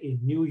brother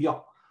in New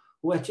York,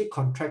 who actually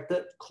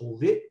contracted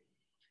COVID.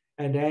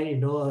 And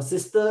then, her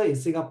sister in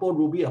Singapore,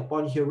 Ruby,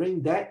 upon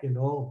hearing that,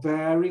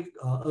 very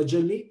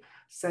urgently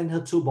sent her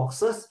 2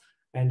 boxes.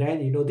 And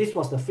then, this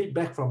was the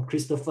feedback from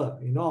Christopher.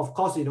 Of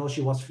course,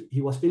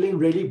 he was feeling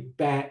really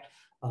bad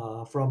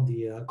from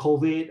the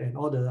COVID and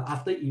all the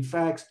after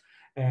effects.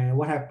 And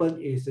what happened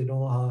is,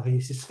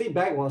 his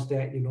feedback was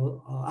that,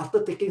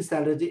 after taking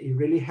Selagen, it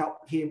really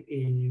helped him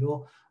in,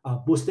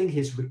 boosting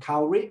his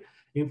recovery.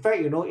 In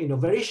fact, in a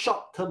very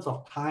short terms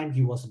of time,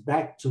 he was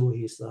back to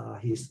his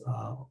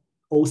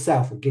old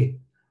self again.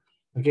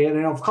 Okay, and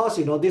then of course,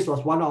 this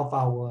was one of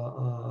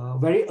our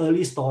very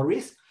early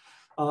stories.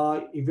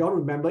 If you all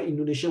remember,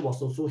 Indonesia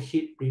was also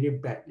hit pretty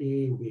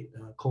badly with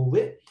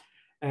COVID.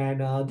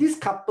 And this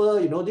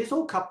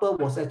whole couple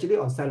was actually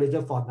on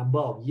Selagen for a number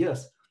of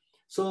years.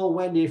 So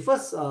when they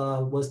first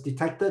was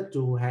detected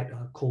to have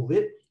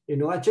COVID,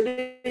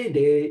 actually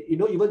they,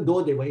 even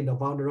though they were in a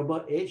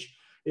vulnerable age,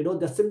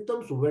 the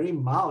symptoms were very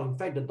mild. In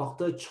fact, the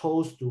doctor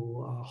chose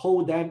to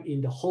hold them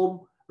in the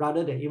home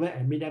rather than even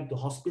admit them to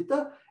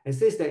hospital, and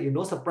says that,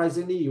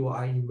 surprisingly, you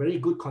are in very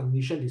good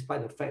condition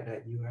despite the fact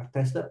that you have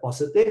tested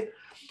positive.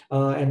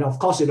 And of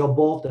course,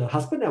 both the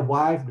husband and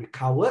wife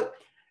recovered,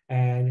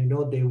 and,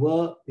 they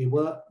were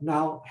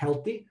now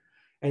healthy.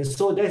 And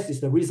so this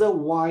is the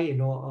reason why,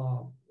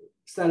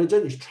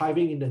 Selagen is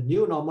thriving in the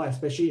new normal,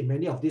 especially in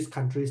many of these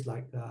countries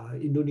like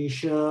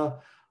Indonesia,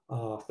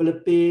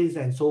 Philippines,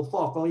 and so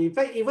forth. In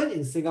fact, even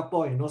in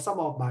Singapore, some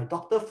of my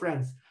doctor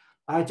friends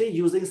are actually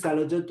using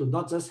Selagen to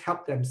not just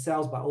help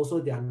themselves, but also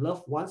their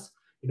loved ones,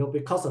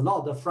 because a lot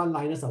of the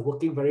frontliners are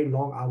working very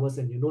long hours,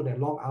 and that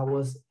long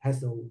hours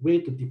has a way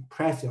to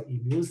depress your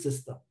immune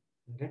system.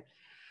 Okay,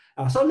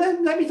 so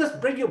let me just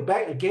bring you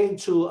back again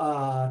to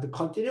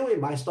continue with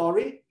my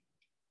story.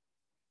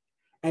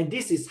 And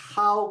this is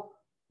how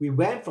we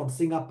went from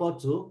Singapore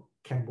to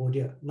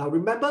Cambodia. Now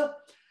remember,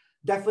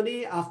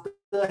 definitely after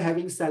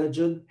having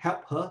Selagen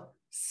help her,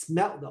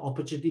 smelled the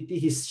opportunity.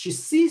 She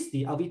seized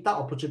the Avita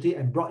opportunity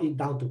and brought it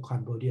down to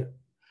Cambodia.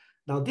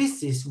 Now,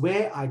 this is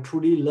where I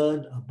truly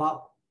learned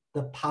about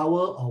the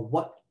power of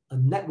what a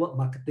network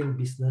marketing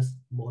business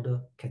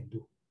model can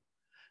do.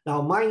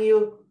 Now, mind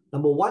you,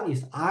 number one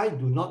is I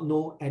do not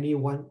know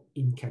anyone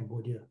in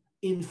Cambodia.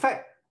 In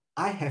fact,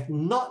 I have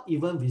not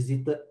even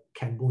visited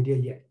Cambodia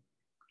yet.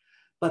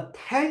 But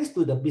thanks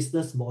to the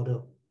business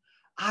model,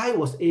 I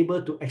was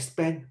able to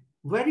expand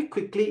very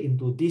quickly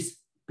into this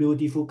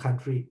beautiful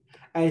country.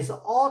 And it's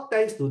all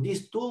thanks to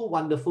these 2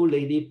 wonderful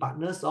lady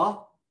partners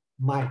of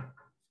mine.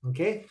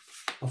 Okay,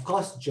 of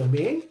course,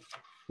 Jermaine,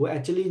 who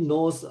actually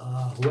knows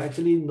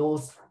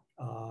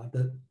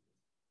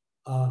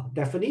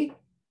Daphne,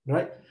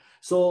 right?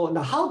 So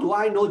now, how do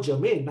I know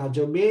Jermaine? Now,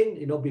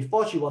 Jermaine,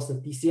 before she was a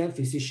TCM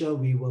physician,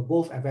 we were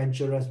both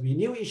adventurous. We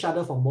knew each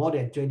other for more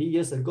than 20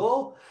 years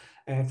ago,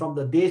 and from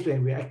the days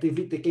when we were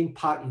actively taking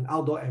part in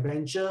outdoor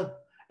adventure.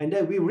 And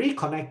then we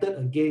reconnected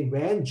again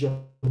when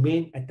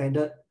Jermaine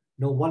attended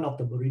one of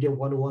the Meridian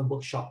 101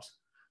 workshops.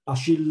 Now,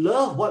 she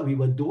loved what we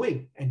were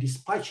doing, and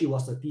despite she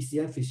was a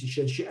TCM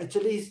physician, she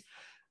actually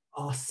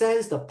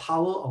sensed the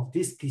power of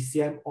these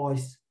TCM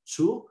oils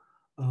to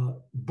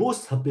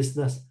boost her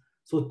business.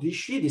 So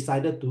she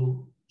decided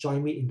to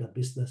join me in the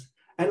business.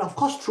 And of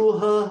course, through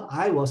her,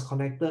 I was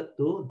connected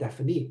to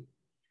Daphne.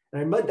 I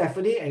remember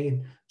Daphne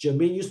and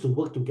Jermaine used to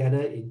work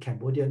together in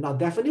Cambodia. Now,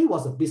 Daphne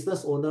was a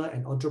business owner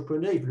and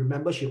entrepreneur. If you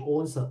remember, she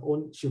runs her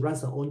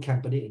own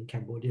company in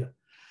Cambodia.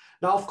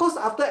 Now, of course,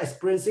 after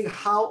experiencing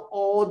how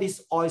all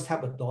these oils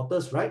help her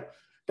daughters, right,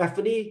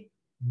 Daphne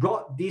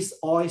brought these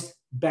oils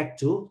back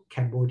to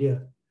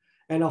Cambodia.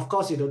 And of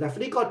course,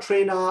 Daphne got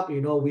trained up.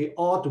 We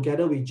all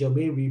together with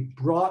Jermaine, we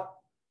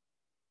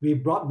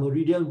brought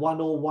Meridian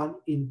 101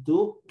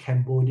 into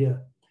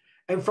Cambodia.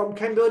 And from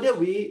Cambodia,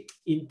 we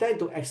intend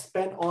to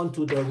expand on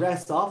to the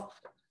rest of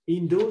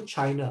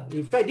Indochina.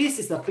 In fact, this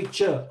is a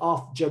picture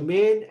of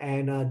Jermaine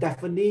and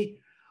Daphne,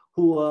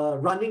 who were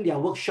running their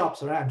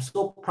workshops, right? I'm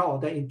so proud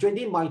of that. In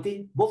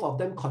 2019, both of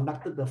them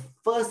conducted the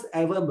first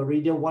ever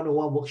Meridian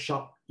 101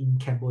 workshop in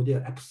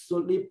Cambodia.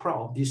 Absolutely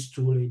proud of these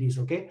two ladies,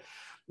 okay?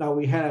 Now,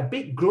 we had a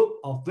big group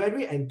of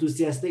very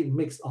enthusiastic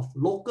mix of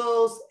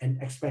locals and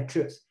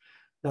expatriates.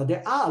 Now,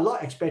 there are a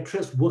lot of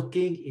expatriates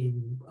working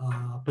in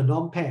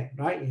Phnom Penh,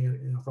 right?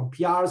 From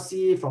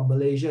PRC, from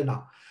Malaysia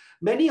now.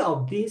 Many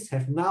of these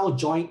have now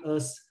joined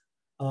us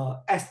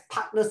as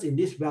partners in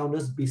this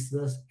wellness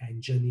business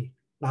and journey.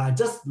 Now, I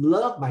just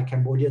love my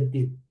Cambodian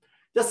team.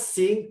 Just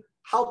seeing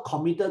how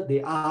committed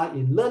they are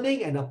in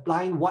learning and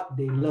applying what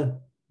they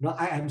learn. Now,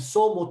 I am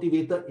so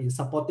motivated in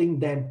supporting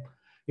them.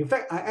 In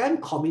fact, I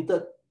am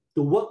committed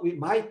to work with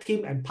my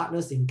team and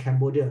partners in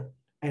Cambodia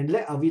and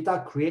let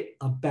Avita create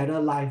a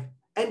better life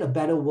and a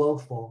better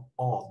world for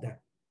all of them.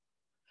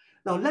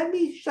 Now, let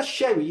me just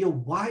share with you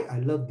why I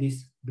love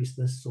this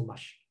business so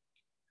much.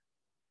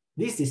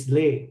 This is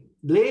Lay.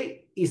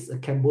 Lay is a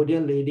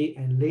Cambodian lady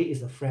and Lay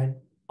is a friend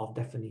of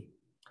Daphne.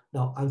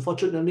 Now,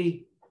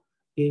 unfortunately,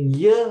 in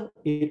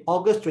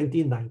August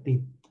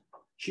 2019,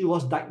 she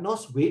was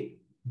diagnosed with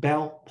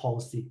Bell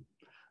palsy.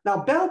 Now,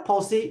 Bell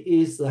palsy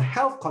is a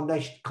health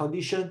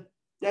condition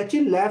that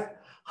actually left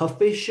her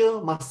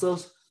facial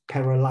muscles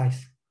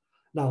paralyzed.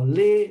 Now,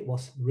 Lay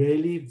was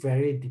really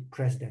very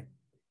depressed then.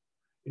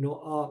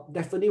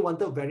 Daphne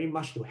wanted very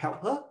much to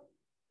help her.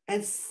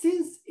 And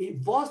since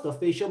it was the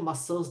facial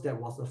muscles that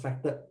was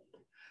affected,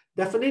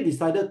 Daphne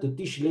decided to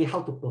teach Lay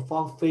how to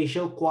perform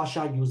facial gua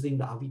sha using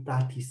the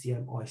Avita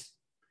TCM oils.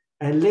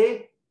 And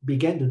Lay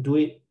began to do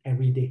it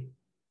every day.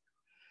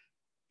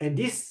 And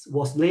this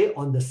was Lay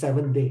on the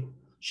 7th day.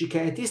 She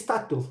can actually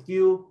start to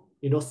feel,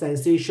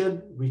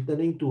 sensation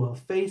returning to her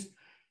face.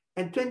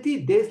 And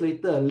 20 days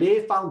later,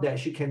 Lay found that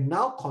she can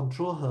now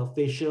control her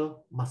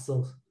facial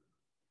muscles.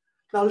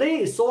 Now,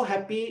 Lay is so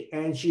happy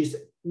and she's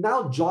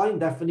now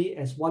joined Daphne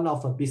as one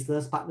of her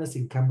business partners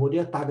in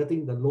Cambodia,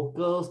 targeting the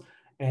locals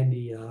and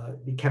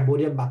the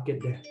Cambodian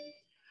market there.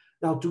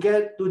 Now,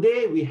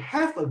 today, we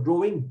have a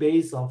growing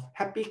base of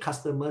happy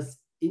customers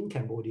in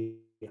Cambodia.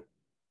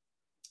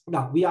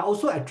 Now, we are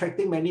also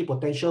attracting many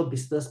potential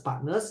business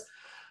partners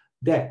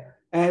there,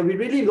 and we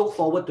really look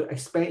forward to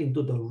expand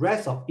into the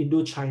rest of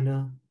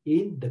Indochina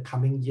in the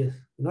coming years.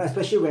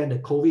 Especially when the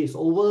COVID is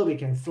over, we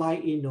can fly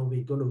in,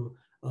 we're going to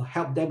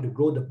help them to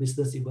grow the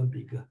business even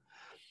bigger.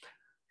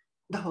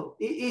 Now,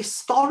 it is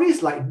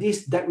stories like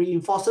this that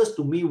reinforces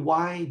to me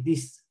why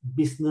this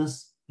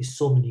business is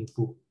so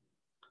meaningful.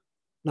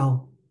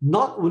 Now,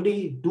 not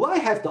only do I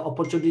have the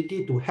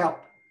opportunity to help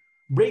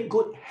bring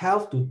good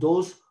health to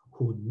those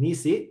who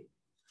need it,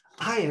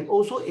 I am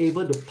also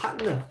able to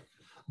partner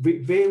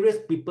with various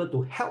people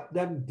to help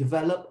them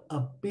develop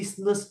a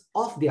business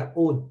of their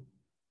own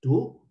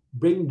to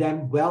bring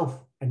them wealth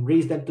and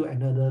raise them to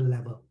another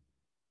level.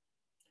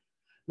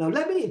 Now,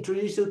 let me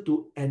introduce you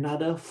to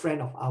another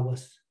friend of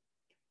ours.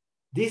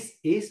 This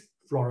is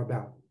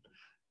Florabelle.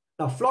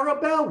 Now,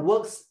 Florabelle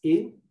works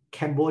in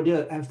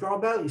Cambodia, and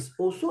Florabelle is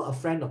also a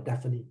friend of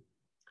Daphne.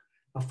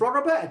 Now,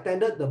 Florabelle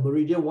attended the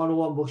Meridian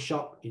 101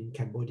 workshop in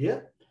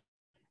Cambodia,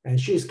 and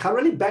she is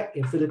currently back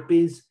in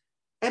Philippines.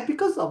 And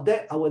because of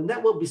that, our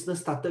network business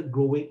started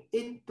growing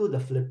into the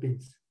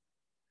Philippines.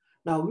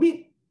 Now,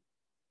 meet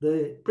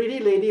the pretty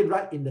lady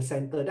right in the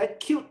center. That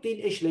cute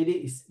teenage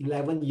lady is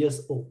 11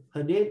 years old.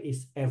 Her name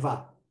is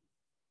Eva.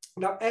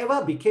 Now,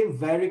 Eva became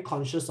very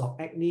conscious of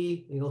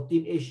acne,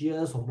 teenage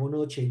years,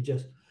 hormonal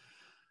changes.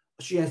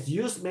 She has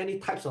used many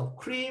types of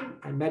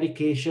cream and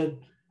medication,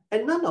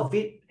 and none of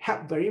it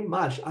helped very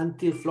much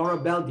until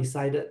Florabelle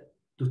decided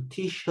to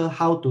teach her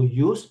how to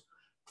use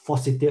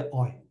forsythia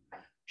oil.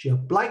 She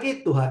applied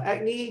it to her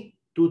acne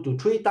 2 to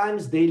 3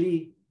 times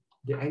daily.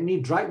 The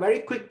acne dried very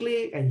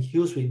quickly and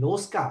heals with no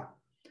scar.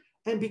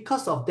 And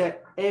because of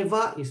that,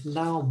 Eva is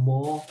now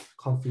more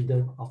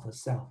confident of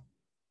herself.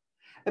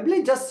 I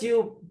believe just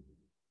you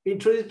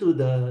introduce to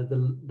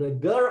the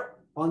girl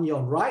on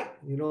your right,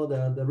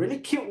 the really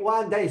cute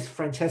one, that is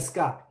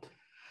Francesca.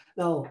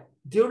 Now,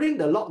 during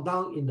the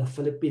lockdown in the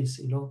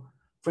Philippines,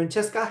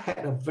 Francesca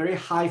had a very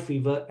high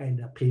fever and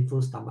a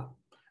painful stomach.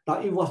 Now,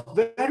 it was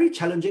very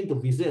challenging to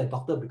visit a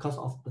doctor because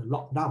of the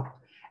lockdown.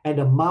 And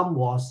the mom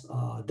was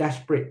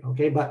desperate,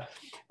 okay? But,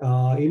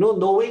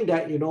 knowing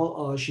that,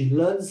 she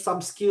learned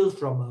some skills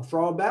from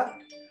Florabelle,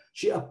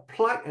 she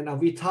applied an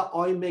Avita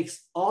oil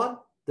mix on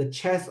the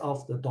chest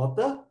of the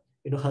daughter,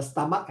 her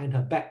stomach and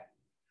her back.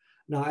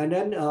 Now, and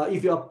then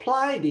if you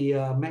apply the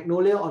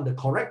magnolia on the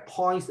correct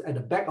points at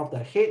the back of the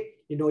head,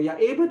 you're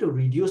able to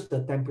reduce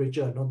the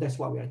temperature. That's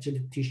what we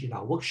actually teach in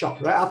our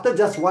workshop, right? After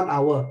just 1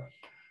 hour,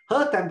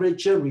 her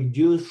temperature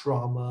reduced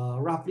from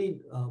roughly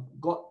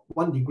got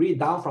 1 degree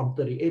down from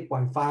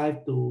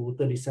 38.5 to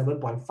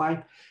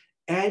 37.5,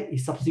 and it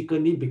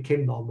subsequently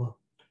became normal.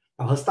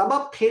 Now, her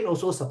stomach pain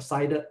also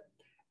subsided.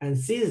 And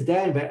since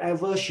then,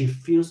 whenever she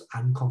feels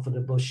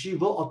uncomfortable, she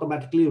will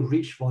automatically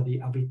reach for the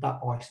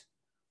Avita oils.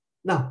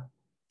 Now,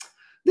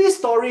 these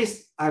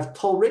stories I've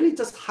told really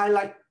just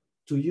highlight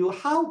to you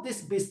how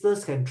this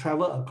business can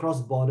travel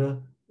across border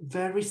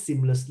very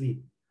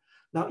seamlessly.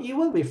 Now,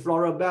 even with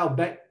Florabelle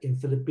back in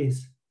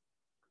Philippines,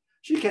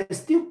 she can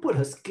still put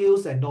her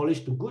skills and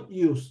knowledge to good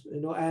use,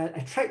 and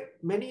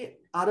attract many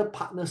other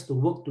partners to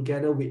work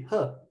together with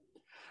her.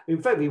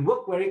 In fact, we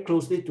worked very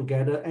closely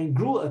together and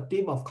grew a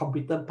team of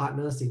competent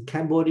partners in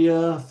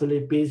Cambodia,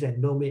 Philippines,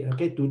 and Norway.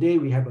 Okay, today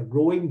we have a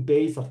growing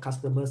base of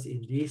customers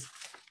in these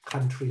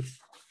countries.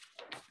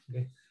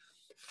 Okay.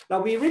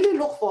 Now, we really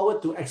look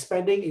forward to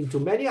expanding into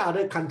many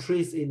other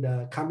countries in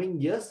the coming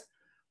years.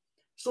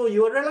 So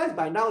you will realize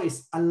by now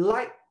it's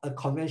unlike a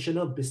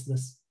conventional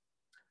business.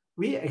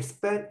 We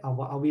expand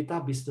our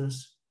Avita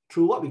business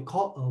through what we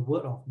call a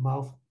word of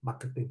mouth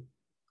marketing.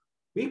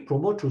 We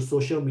promote through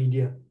social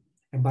media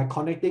and by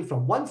connecting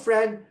from one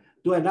friend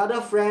to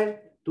another friend,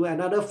 to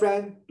another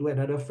friend, to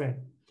another friend.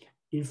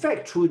 In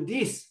fact, through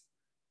this,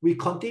 we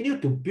continue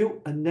to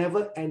build a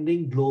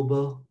never-ending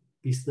global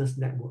business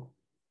network.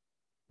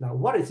 Now,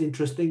 what is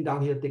interesting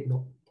down here, take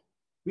note.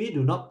 We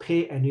do not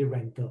pay any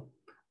rental.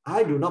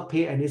 I do not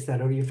pay any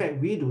salary. In fact,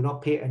 we do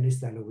not pay any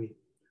salary,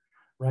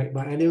 right?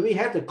 But and then we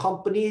have the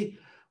company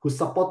who's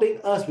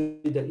supporting us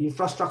with the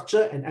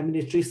infrastructure and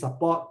administrative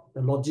support,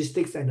 the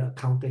logistics and the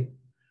accounting.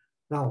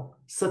 Now,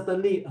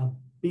 certainly a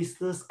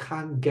business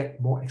can't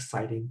get more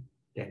exciting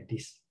than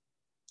this.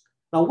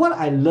 Now, what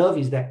I love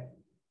is that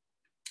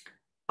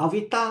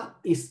Avita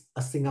is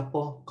a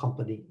Singapore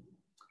company.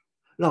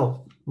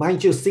 Now,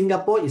 mind you,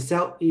 Singapore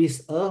itself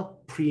is a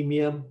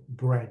premium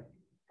brand.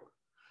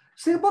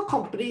 Singapore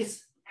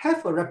companies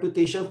have a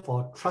reputation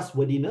for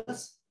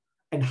trustworthiness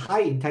and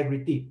high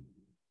integrity.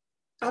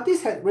 Now,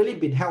 this has really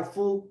been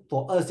helpful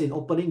for us in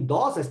opening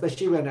doors,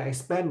 especially when I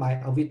expand my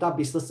Avita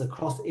business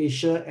across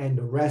Asia and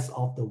the rest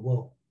of the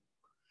world.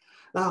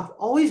 Now, I've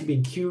always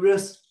been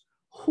curious,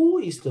 who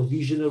is the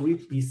visionary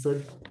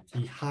person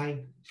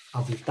behind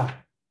Avita?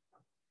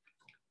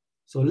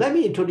 So let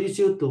me introduce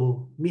you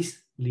to Miss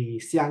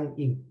Li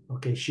Xiang-ying.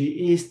 Okay,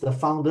 she is the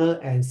founder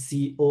and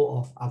CEO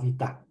of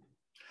Avita.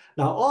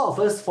 Now, all of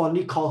us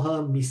fondly call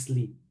her Miss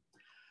Li.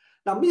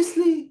 Now, Miss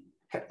Li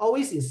had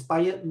always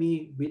inspired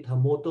me with her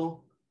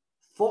motto,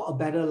 for a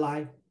better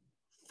life,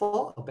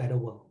 for a better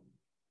world.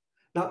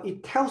 Now,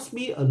 it tells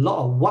me a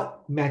lot of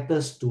what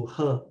matters to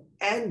her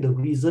and the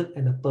reason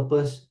and the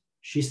purpose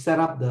she set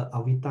up the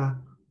Avita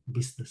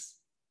business.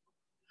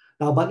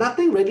 Now, but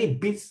nothing really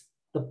beats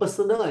the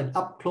personal and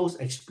up-close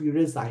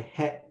experience I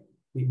had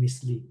with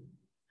Miss Li.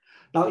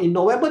 Now, in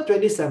November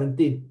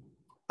 2017,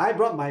 I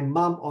brought my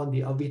mom on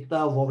the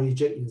Avita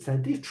Voyager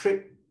incentive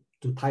trip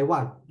to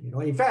Taiwan.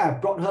 In fact, I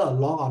brought her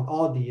along on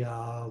all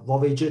the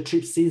Voyager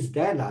trips since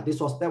then. That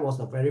was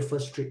the very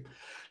first trip.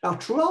 Now,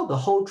 throughout the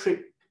whole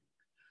trip,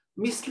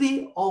 Miss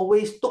Li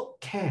always took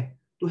care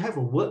to have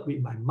a word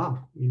with my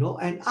mom,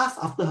 and ask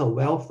after her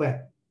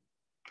welfare.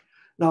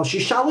 Now, she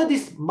showered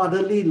this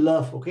motherly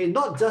love, okay,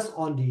 not just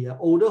on the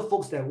older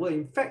folks that were.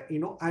 In fact,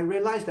 I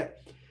realized that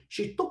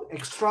she took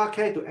extra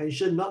care to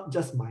ensure not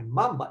just my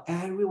mom, but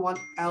everyone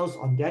else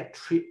on that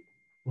trip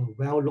were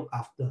well looked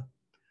after.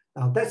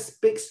 Now, that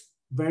speaks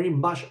very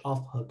much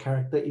of her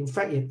character. In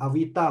fact, in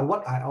Avita,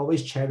 what I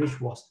always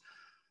cherished was,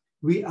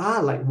 we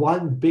are like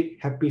one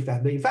big happy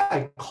family. In fact,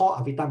 I call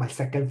Avita my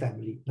second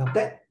family. Now,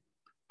 that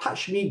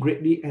touched me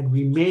greatly and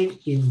remained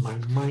in my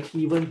mind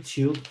even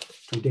till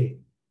today.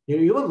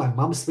 Even my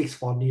mom speaks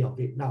fondly of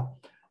it. Now,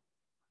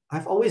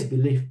 I've always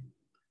believed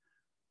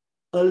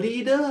a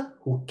leader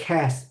who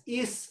cares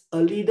is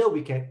a leader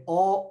we can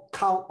all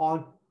count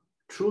on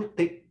through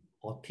thick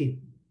or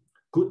thin,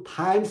 good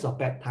times or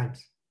bad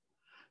times.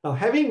 Now,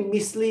 having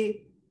Miss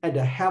Li at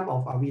the helm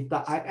of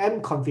Avita, I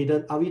am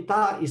confident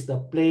Avita is the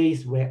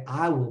place where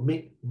I will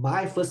make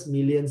my first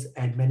millions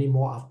and many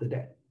more after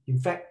that. In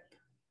fact,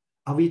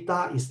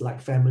 Avita is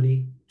like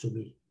family to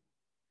me.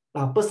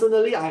 Now,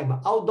 personally, I am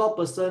an outdoor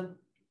person.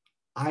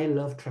 I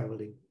love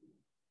traveling.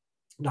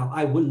 Now,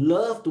 I would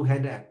love to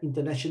have an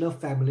international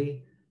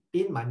family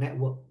in my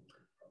network.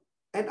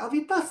 And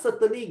Avita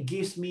certainly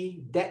gives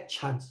me that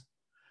chance.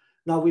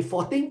 Now, with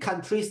 14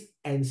 countries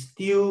and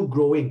still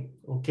growing,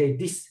 okay,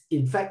 this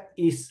in fact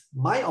is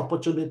my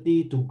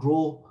opportunity to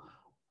grow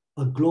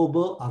a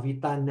global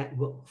Avita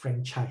network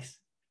franchise.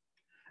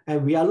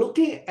 And we are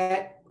looking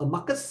at a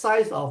market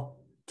size of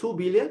 2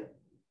 billion.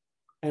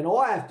 And all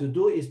I have to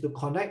do is to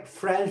connect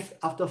friends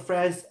after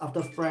friends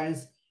after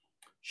friends,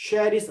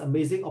 share this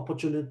amazing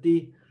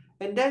opportunity,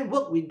 and then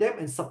work with them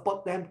and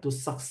support them to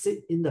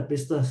succeed in the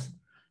business.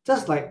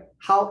 Just like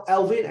how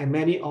Alvin and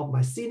many of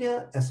my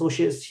senior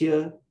associates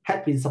here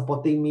had been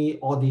supporting me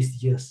all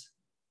these years.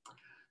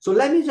 So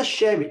let me just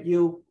share with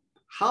you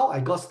how I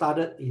got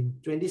started in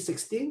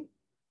 2016,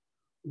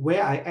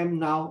 where I am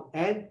now,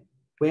 and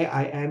where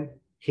I am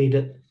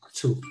headed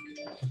to.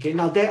 Okay,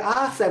 now there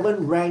are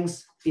 7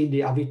 ranks in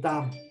the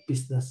Avita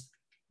business.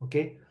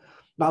 Okay,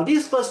 now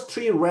these first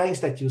 3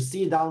 ranks that you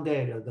see down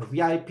there, the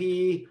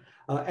VIP,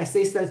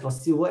 SA stands for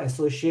Silver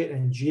Associate,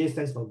 and GA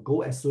stands for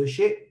Gold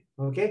Associate.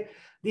 Okay,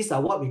 these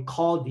are what we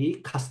call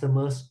the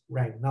customers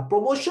rank. Now,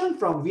 promotion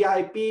from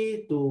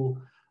VIP to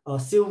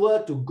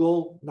Silver to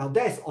Gold, now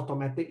that is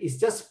automatic. It's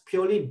just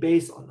purely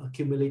based on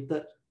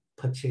accumulated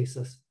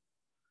purchases.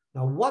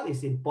 Now, what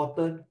is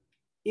important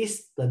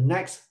is the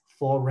next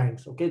 4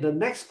 ranks. Okay, the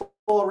next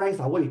 4 ranks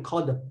are what we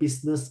call the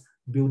business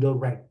builder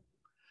rank.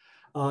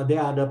 They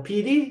are the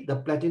PD, the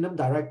Platinum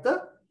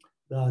Director,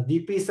 the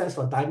DP stands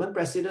for Diamond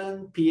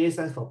President, PA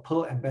stands for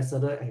Pearl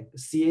Ambassador, and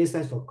CA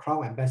stands for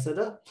Crown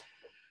Ambassador.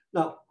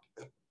 Now,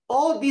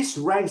 all these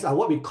ranks are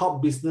what we call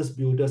business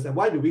builders. And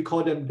why do we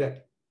call them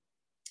that?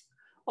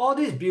 All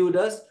these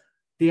builders,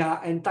 they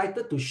are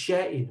entitled to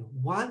share in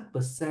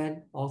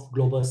 1% of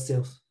global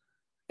sales.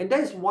 And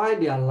that's why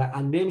they are like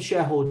unnamed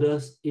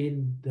shareholders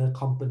in the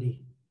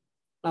company.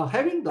 Now,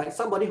 having like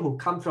somebody who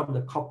comes from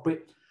the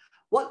corporate,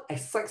 what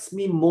excites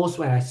me most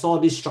when I saw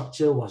this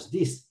structure was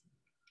this.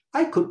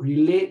 I could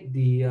relate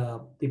the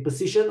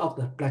position of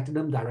the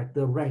Platinum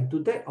Director rank to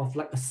that of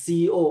like a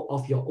CEO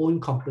of your own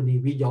company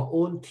with your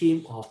own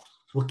team of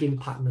working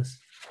partners.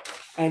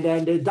 And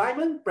then the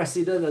Diamond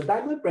President,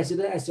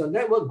 as your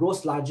network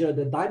grows larger,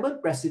 the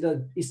Diamond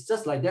President is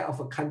just like that of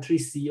a country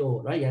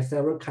CEO, right? You have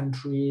several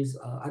countries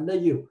under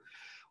you.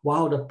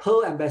 While the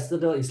Pearl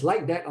Ambassador is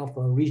like that of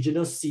a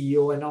regional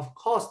CEO. And of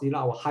course,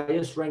 our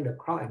highest rank, the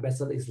Crown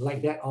Ambassador, is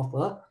like that of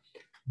a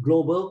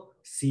global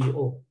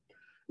CEO.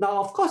 Now,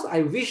 of course,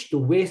 I wish to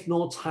waste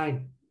no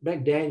time.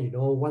 Back then,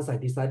 once I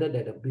decided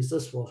that the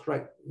business was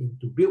right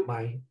to build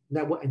my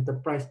network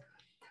enterprise,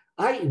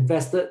 I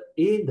invested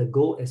in the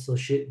Gold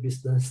Associate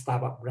Business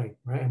Startup rank,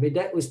 right? I mean,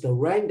 that was the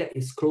rank that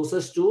is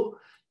closest to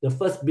the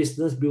first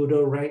business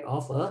builder rank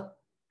of a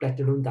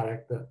Platinum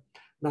Director.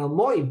 Now,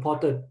 more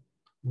important,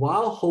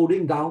 while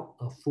holding down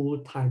a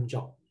full-time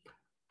job,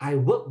 I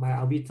work my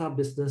Avita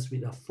business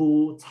with a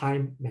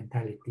full-time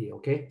mentality,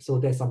 okay? So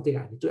that's something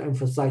I need to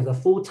emphasize. The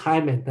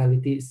full-time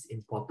mentality is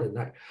important,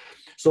 right?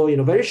 So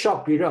in a very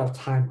short period of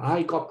time,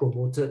 I got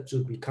promoted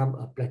to become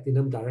a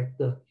Platinum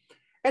Director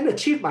and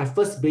achieve my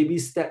first baby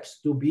steps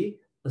to be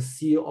a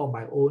CEO of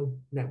my own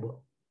network.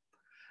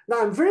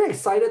 Now, I'm very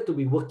excited to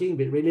be working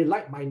with really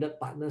like-minded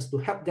partners to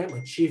help them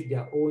achieve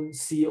their own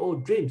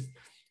CEO dreams.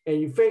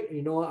 And in fact,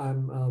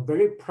 I'm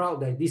very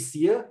proud that this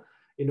year,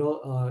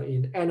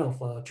 in end of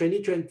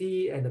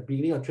 2020 and the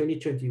beginning of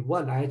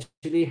 2021, I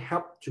actually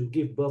helped to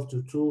give birth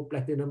to 2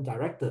 Platinum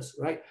Directors,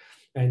 right?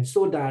 And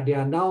so that they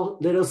are now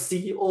little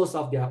CEOs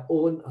of their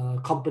own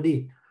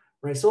company,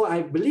 right? So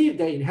I believe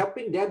that in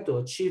helping them to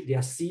achieve their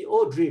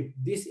CEO dream,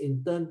 this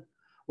in turn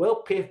will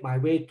pave my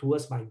way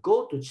towards my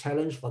goal to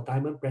challenge for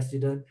Diamond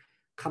President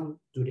come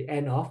to the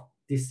end of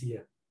this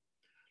year.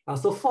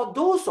 So for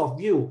those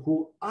of you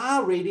who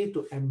are ready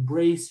to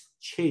embrace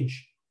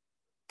change,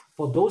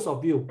 for those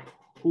of you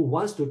who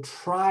wants to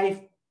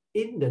thrive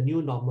in the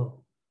new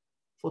normal,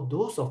 for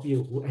those of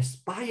you who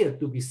aspire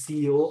to be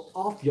CEO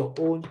of your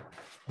own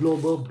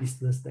global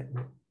business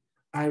network,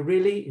 I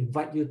really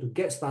invite you to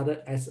get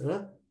started as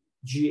a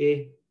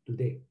GA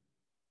today.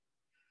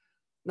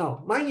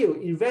 Now, mind you,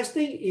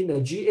 investing in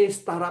a GA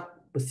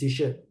startup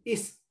position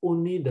is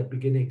only the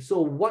beginning.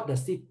 So what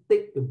does it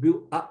take to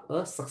build up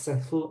a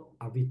successful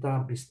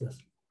Avita business?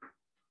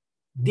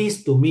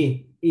 This to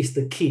me is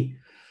the key.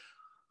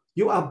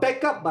 You are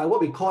backed up by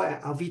what we call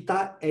an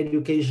Avita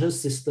education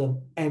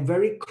system and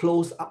very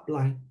close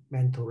upline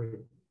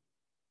mentoring.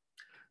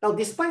 Now,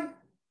 despite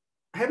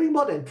having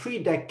more than 3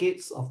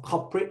 decades of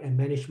corporate and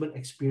management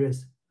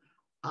experience,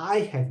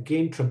 I have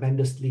gained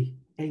tremendously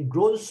and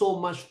grown so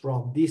much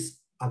from this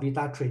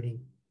Avita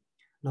training.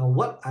 Now,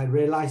 what I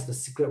realized the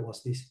secret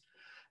was this.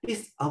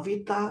 This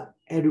Avita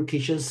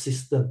education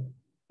system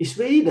is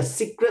really the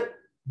secret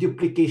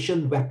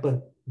duplication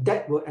weapon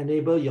that will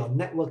enable your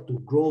network to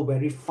grow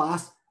very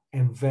fast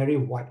and very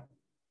wide.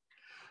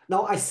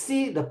 Now, I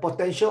see the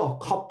potential of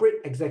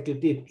corporate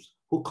executives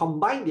who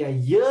combine their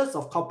years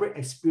of corporate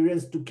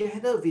experience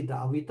together with the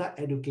Avita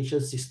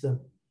education system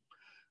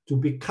to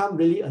become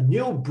really a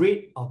new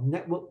breed of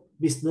network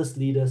business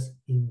leaders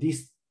in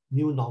this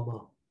new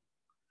normal.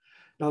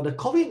 Now, the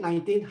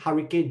COVID-19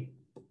 hurricane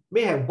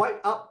may have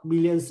wiped out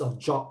millions of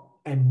jobs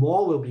and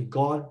more will be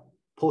gone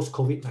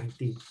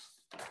post-COVID-19.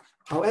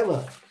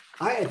 However,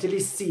 I actually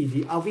see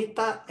the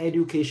Avita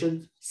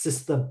education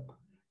system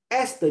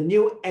as the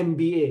new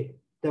MBA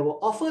that will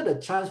offer the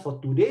chance for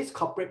today's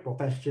corporate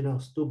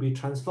professionals to be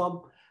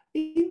transformed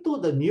into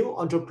the new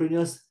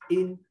entrepreneurs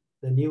in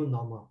the new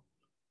normal.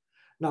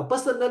 Now,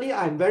 personally,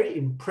 I'm very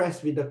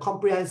impressed with the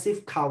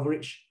comprehensive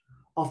coverage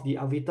of the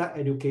Avita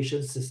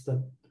education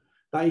system.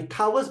 Now, it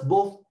covers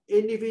both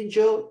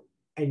individual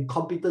and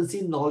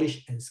competency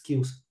knowledge and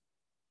skills,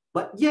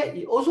 but yet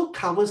it also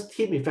covers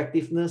team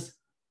effectiveness,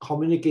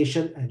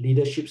 communication, and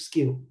leadership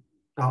skill.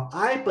 Now,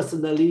 I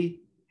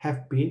personally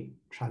have been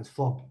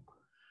transformed.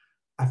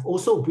 I've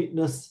also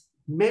witnessed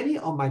many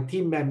of my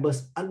team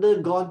members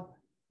undergone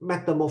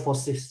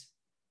metamorphosis.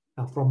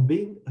 Now, from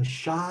being a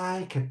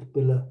shy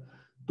caterpillar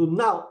to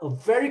now a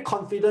very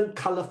confident,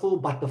 colorful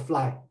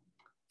butterfly.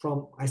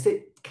 From, I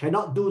said,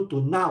 cannot do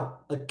to now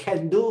a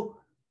can-do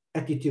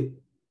attitude.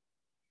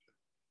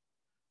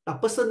 Now,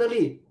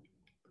 personally,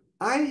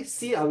 I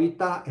see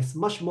Avita as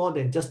much more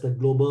than just a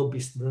global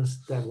business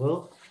that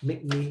will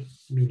make me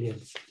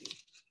millions.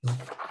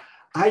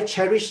 I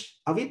cherish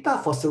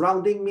Avita for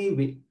surrounding me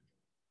with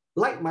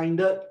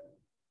like-minded,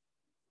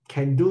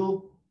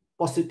 can-do,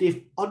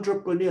 positive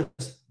entrepreneurs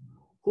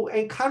who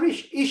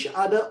encourage each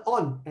other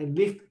on and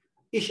lift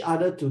each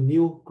other to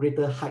new,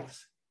 greater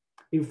heights.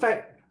 In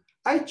fact,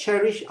 I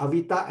cherish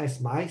Avita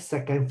as my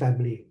second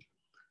family,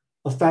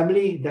 a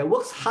family that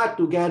works hard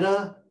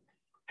together,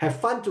 have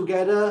fun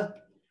together,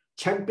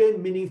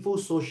 champion meaningful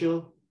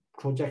social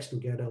projects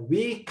together.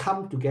 We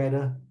come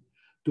together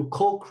to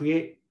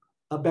co-create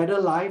a better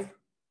life,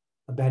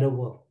 a better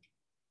world.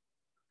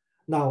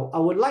 Now, I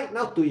would like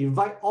now to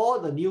invite all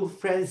the new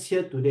friends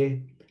here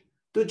today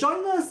to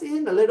join us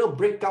in a little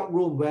breakout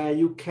room where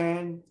you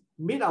can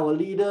meet our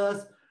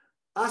leaders,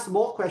 ask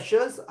more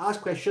questions,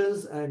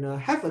 and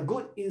have a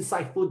good,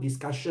 insightful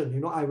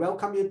discussion. I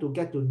welcome you to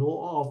get to know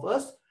all of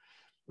us.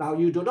 Now,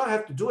 you do not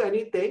have to do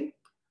anything.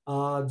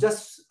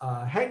 Just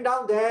hang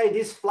down there.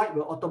 This flight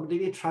will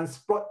automatically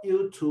transport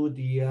you to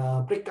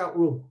the breakout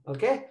room.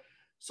 Okay.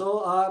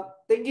 So,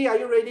 Tengi, are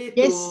you ready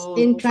Yes, to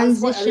in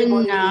transport transition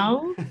everybody?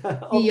 now.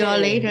 See you all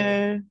Okay.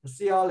 later.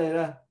 See you all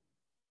later.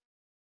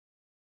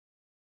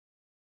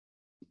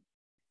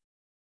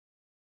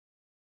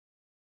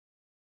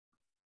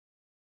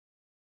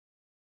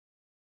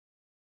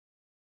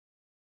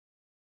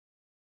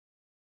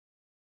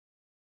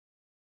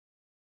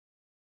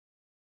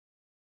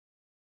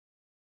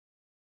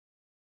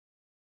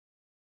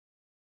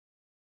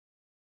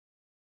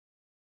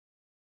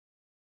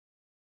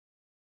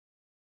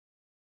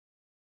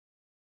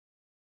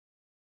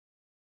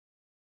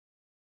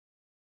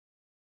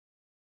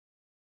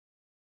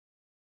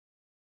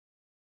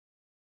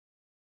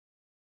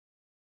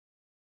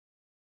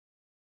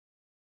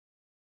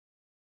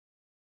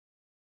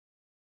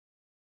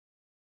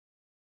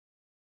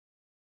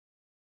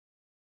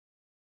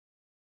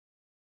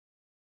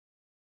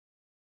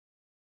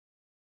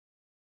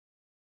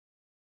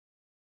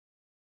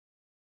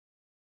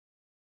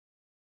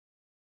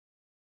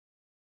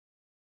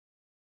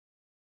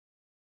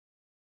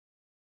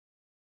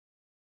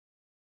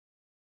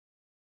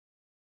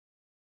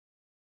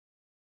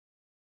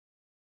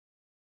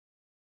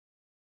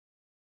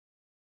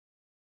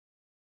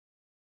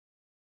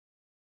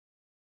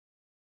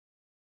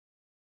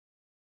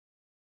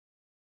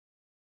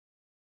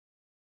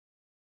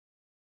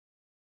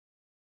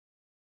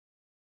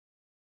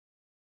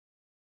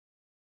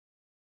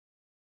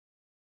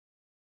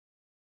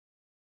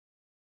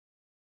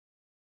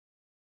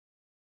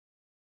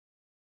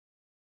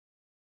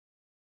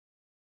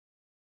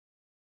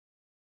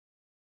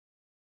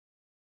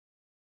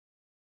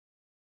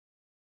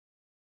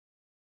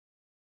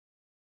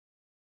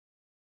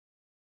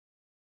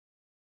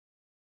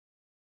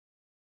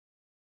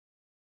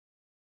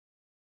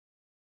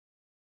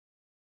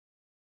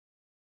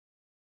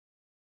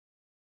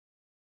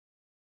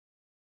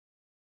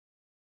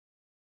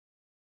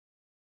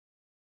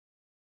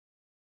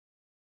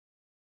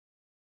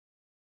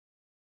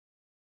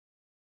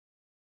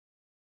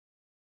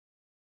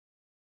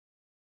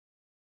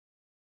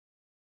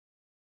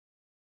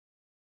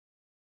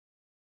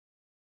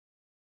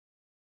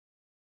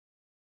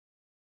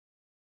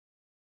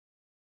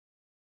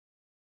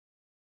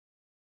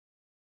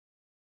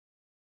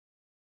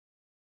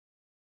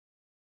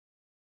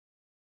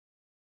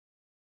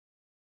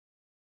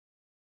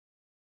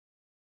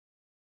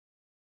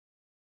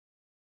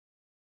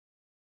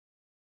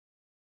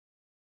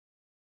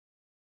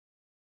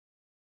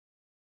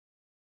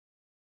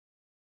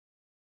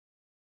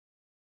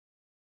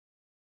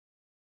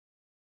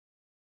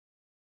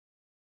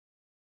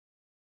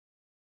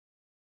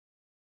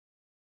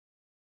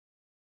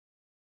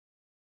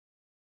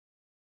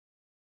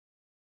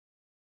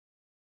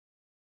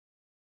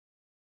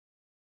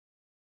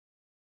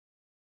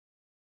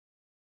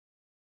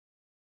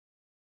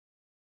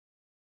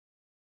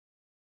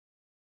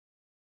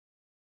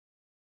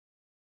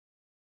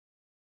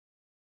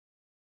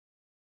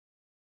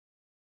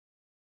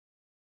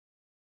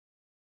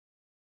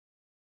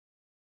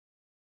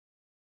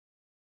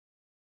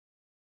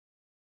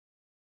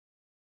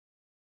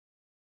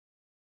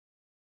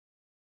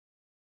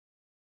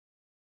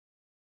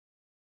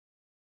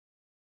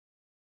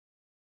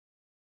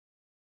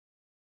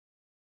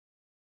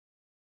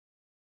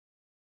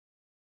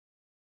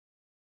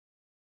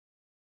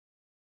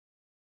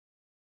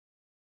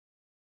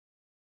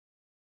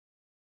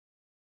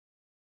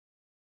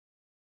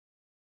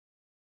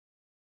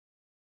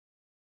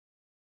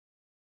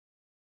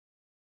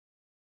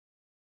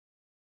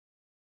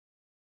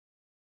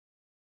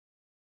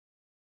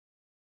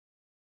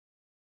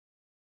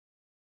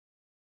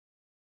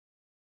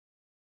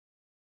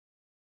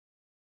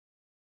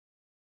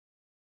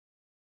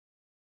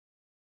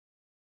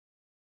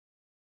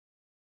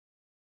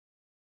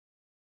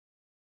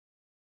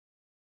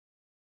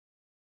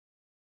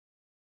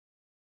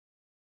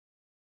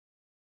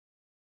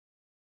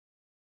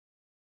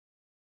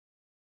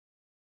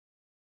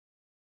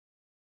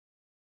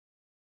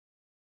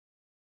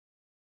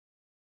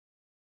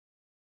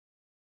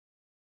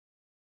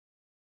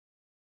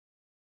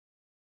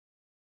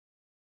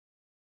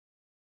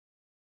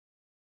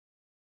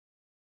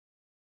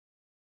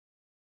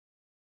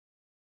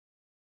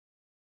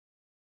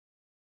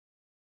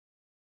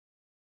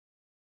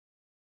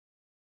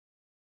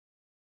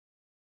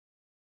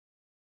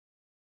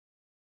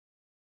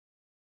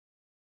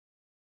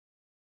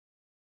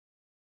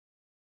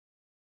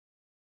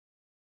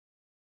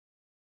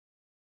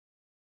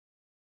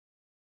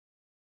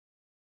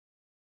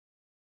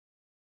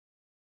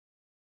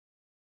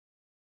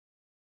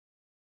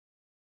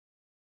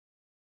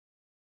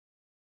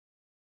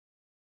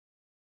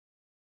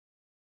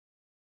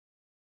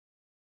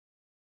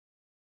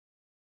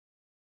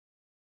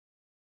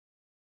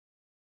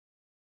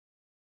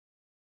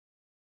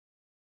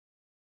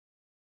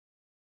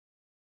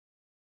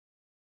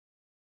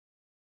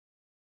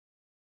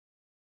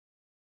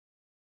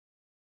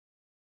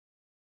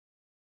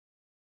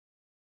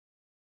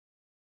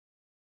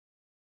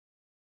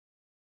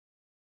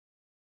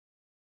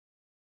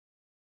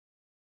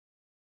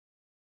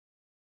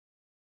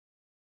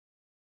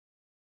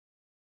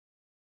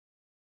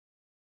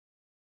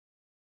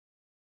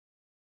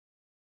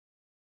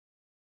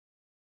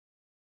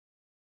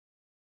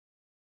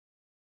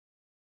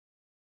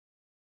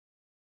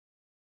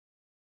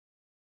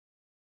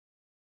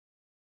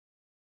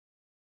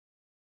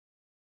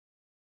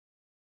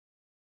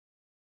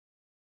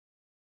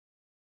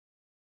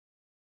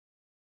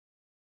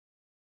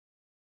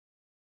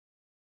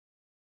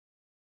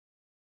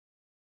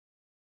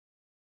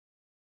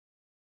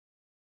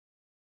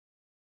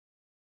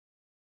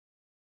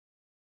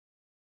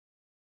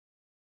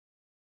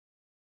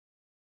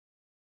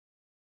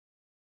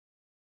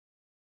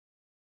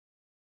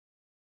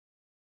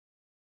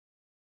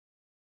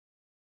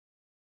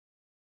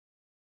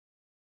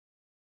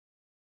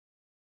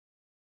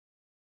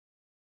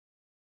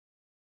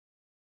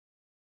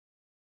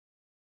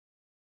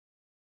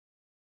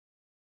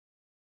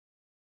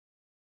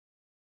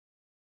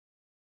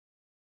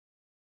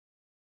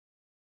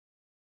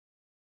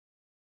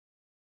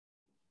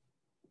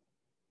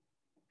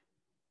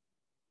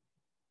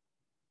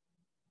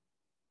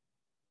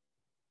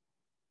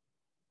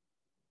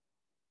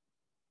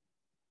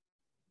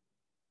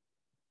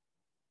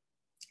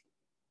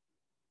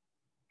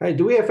 Hey,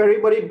 do we have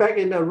everybody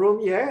back in the room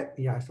yet?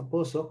 Yeah, I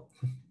suppose so.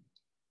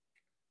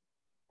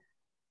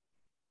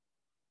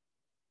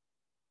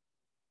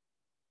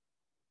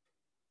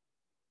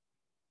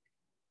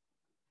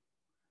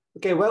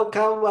 Okay,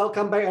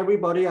 welcome back,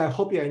 everybody. I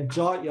hope you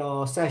enjoyed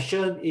your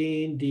session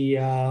in the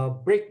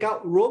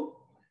breakout room.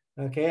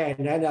 Okay,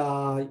 and then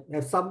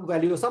have some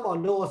value. Some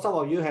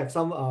of you have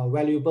some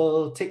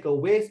valuable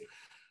takeaways.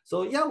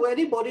 So yeah, will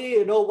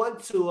anybody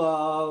want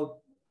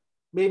to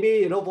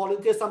maybe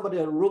volunteer somebody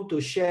in the room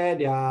to share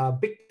their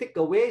big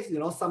takeaways?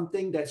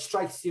 Something that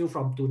strikes you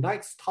from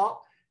tonight's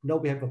talk.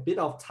 We have a bit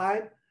of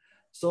time.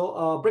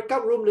 So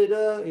breakout room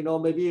leader,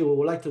 maybe you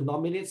would like to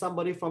nominate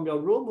somebody from your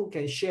room who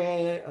can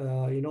share,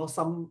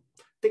 some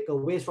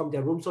takeaways from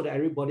their room so that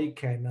everybody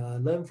can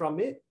learn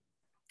from it.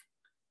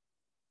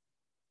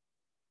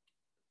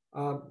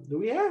 Do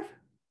we have?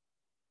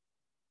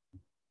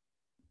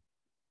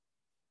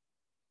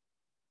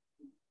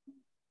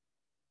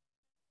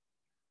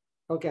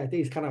 Okay, I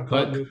think it's kind of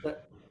got muted.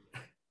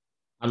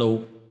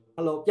 Hello.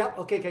 Hello. Yep.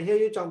 Okay, can hear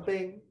you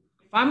jumping.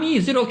 Fahmi,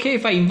 is it okay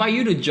if I invite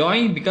you to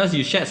join because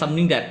you shared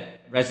something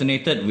that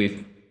resonated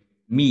with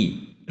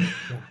me?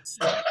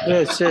 Yeah.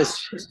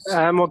 Yes,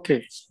 I'm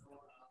okay.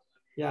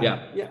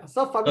 Yeah.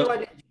 So Fahmi, why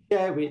don't you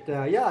share with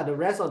the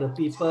rest of the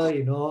people,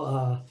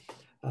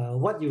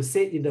 what you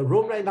said in the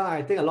room right now?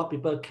 I think a lot of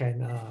people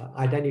can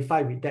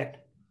identify with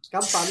that.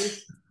 Come,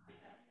 Fahmi.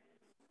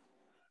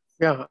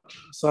 Yeah,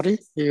 sorry,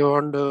 you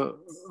want to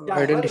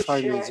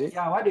identify me?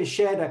 Why don't you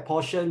share that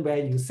portion where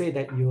you say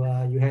that you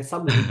had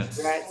some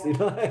regrets,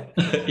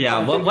 Yeah,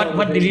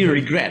 what did you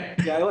regret?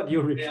 Yeah, what do you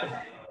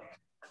regret?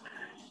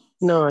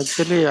 No,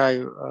 actually,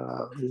 I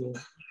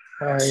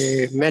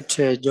met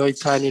Joy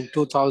Tan in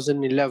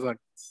 2011.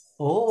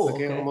 Oh,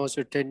 okay. Almost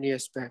 10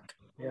 years back.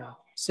 Yeah,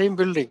 same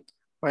building.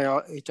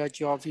 My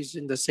Hitachi office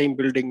in the same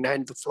building,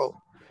 9th floor.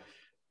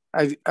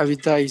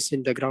 Avita is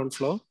in the ground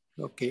floor.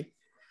 Okay.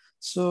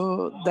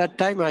 So that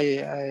time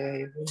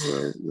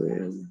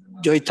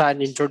Joy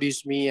Tan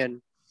introduced me, and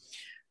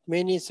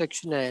many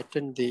section I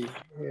attend the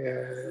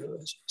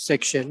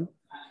section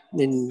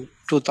in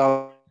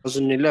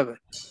 2011.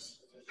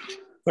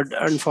 But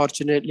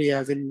unfortunately, I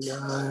haven't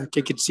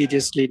take it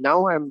seriously.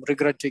 Now I'm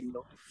regretting.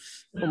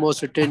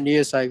 Almost 10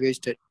 years I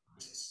wasted.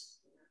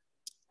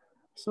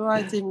 So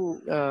I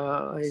think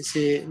I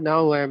say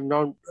now I'm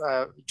not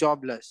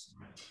jobless.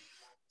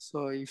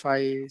 So if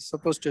I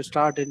supposed to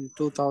start in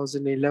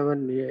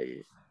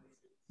 2011,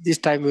 this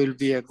time will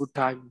be a good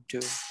time to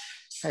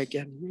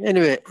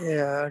anyway.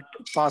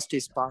 Past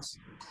is past.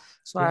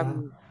 So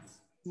I'm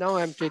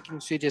taking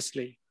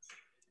seriously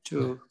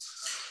to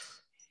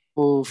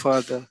move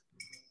further.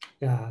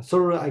 Yeah,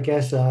 so I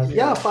guess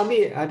for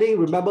me, I think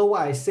remember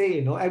what I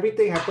say,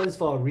 everything happens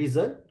for a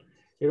reason.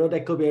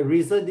 There could be a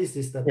reason. This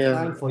is the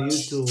time for you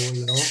to,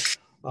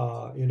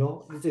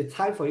 this is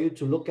time for you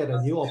to look at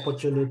a new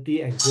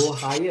opportunity and go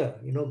higher,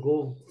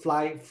 go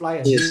fly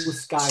a new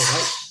sky,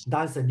 right?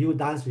 Dance a new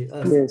dance with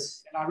us.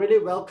 Yes. And I really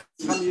welcome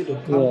you to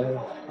come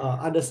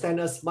understand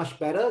us much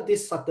better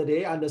this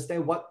Saturday,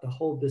 understand what the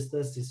whole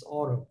business is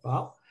all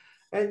about.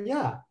 And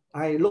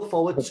I look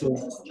forward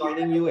to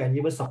joining you and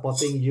even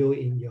supporting you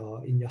in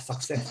your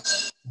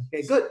success.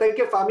 Okay, good. Thank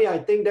you, Fahmi. I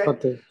think that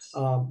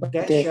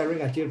that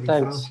sharing actually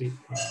resounds with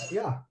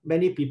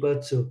many people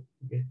too.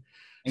 Okay,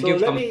 Thank you,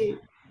 let Fahmi. me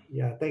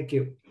thank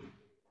you.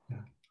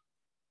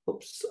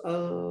 Oops.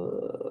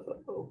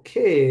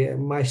 Okay,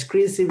 my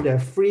screen seems to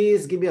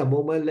freeze. Give me a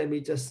moment. Let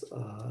me just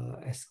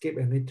escape.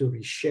 I need to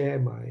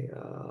reshare my.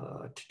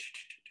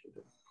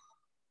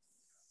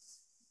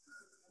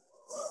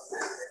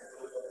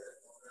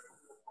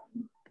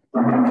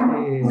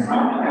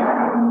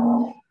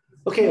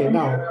 Okay,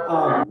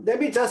 now let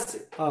me just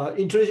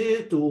introduce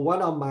you to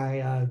one of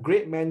my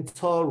great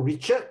mentor,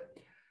 Richard.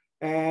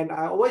 And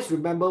I always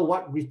remember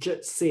what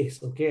Richard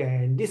says, okay?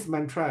 And this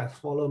mantra has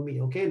followed me,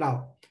 okay?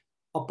 Now,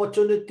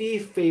 opportunity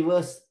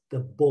favors the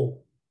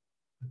bold,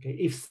 okay?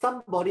 If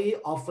somebody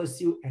offers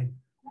you an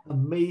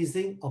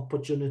amazing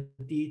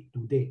opportunity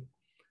today,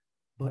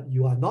 but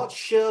you are not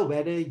sure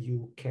whether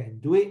you can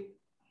do it,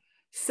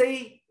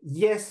 say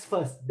yes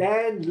first,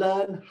 then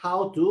learn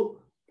how to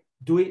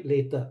do it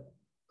later.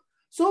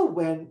 So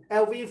when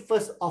Elvin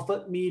first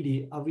offered me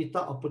the Avita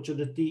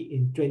opportunity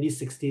in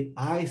 2016,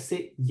 I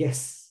said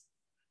yes.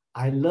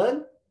 I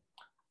learned,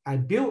 I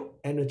built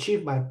and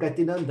achieved my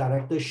platinum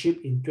directorship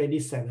in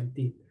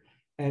 2017.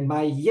 And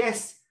my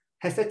yes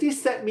has actually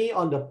set me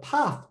on the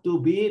path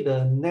to be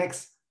the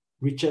next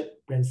Richard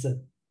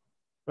Branson.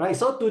 Right?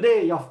 So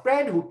today, your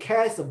friend who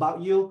cares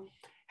about you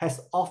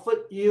has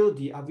offered you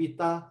the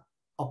Avita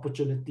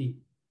opportunity.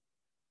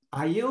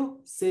 Are you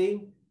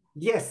saying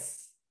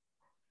yes?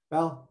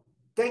 Well,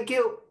 thank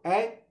you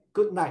and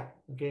good night.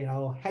 Okay,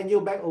 I'll hand you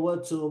back over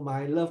to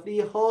my lovely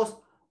host,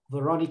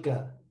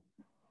 Veronica.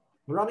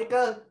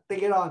 Veronica,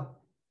 take it on.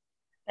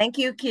 Thank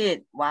you,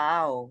 Kit.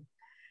 Wow.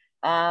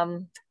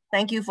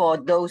 Thank you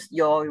for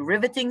your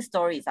riveting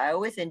stories. I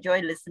always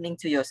enjoy listening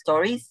to your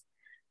stories.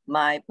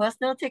 My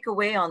personal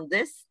takeaway on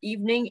this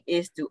evening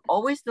is to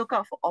always look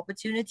out for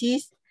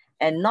opportunities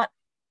and not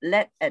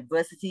let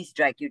adversities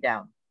drag you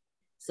down.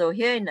 So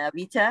here in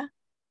Avita,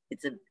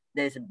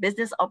 there's a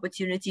business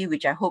opportunity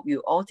which I hope you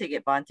all take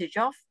advantage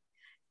of.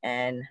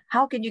 And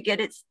how can you get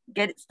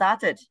it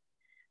started?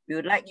 We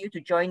would like you to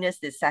join us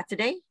this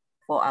Saturday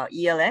for our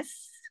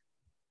ELS.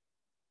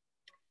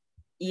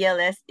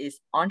 ELS is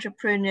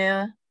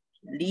Entrepreneur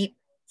Leap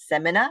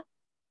Seminar.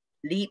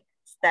 LEAP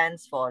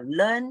stands for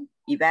Learn,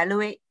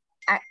 Evaluate,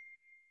 Act,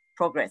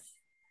 Progress.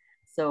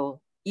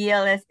 So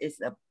ELS is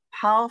a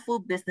powerful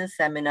business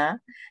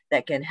seminar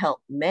that can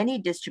help many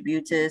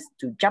distributors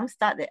to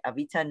jumpstart their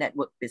Avita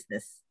network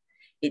business.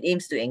 It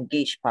aims to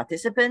engage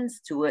participants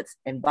towards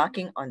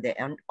embarking on their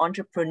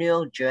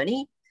entrepreneurial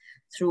journey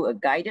through a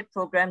guided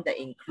program that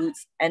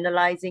includes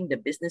analyzing the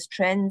business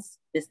trends,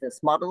 business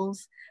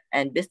models,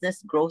 and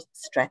business growth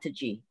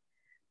strategy.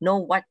 Know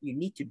what you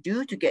need to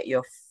do to get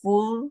your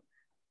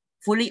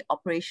fully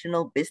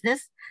operational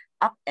business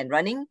up and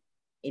running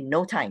in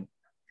no time.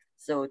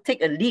 So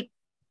take a leap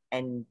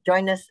and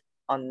join us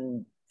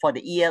for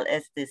the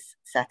ELS this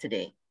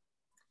Saturday.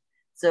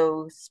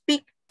 So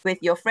speak with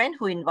your friend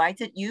who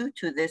invited you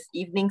to this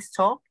evening's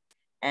talk,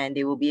 and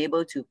they will be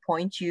able to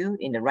point you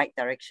in the right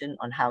direction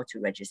on how to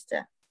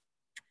register.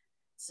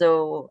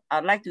 So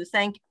I'd like to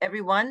thank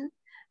everyone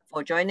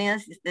for joining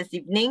us this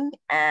evening,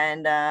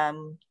 and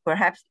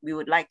perhaps we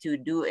would like to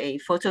do a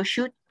photo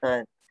shoot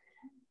to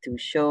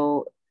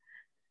show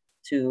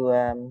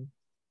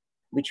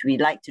which we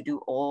like to do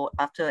all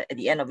at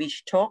the end of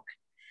each talk.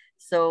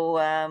 So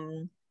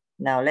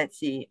now let's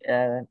see,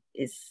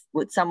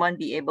 would someone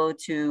be able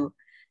to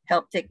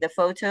help take the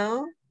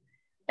photo?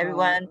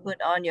 Everyone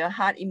put on your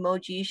heart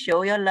emoji,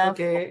 show your love.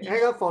 Okay,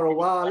 hang on for a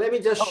while. Let me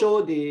just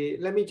show the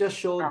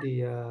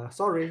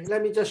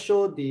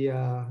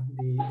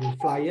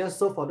flyers.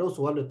 So for those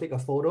who want to take a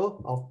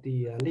photo of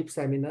the LEAP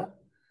seminar.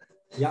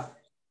 Yeah.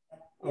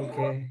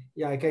 Okay.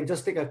 Yeah, I can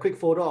just take a quick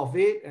photo of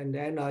it, and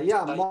then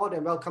yeah, more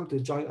than welcome to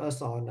join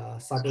us on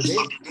Saturday.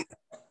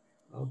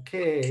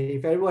 Okay,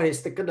 if everyone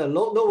has taken a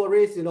look, no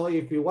worries. You know,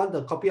 if you want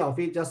a copy of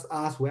it, just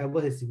ask whoever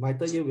has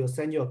invited you. We'll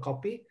send you a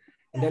copy,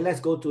 and then let's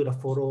go to the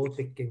photo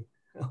taking.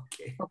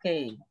 Okay.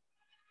 Okay.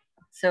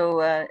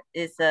 So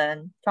is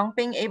Chong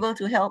Ping able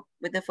to help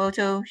with the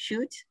photo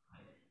shoot?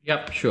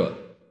 Yep, sure.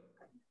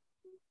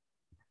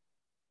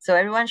 So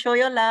everyone show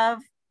your love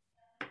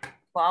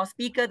for our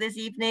speaker this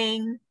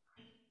evening.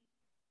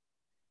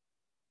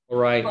 All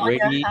right,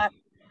 ready?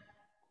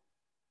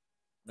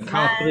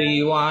 Count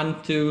 3,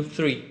 1, 2,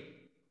 3.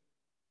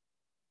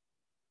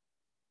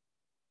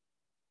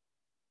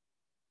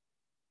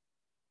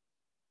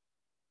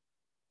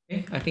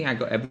 Okay, I think I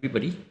got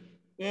everybody.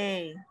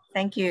 Yay,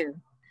 thank you.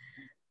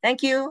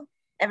 Thank you,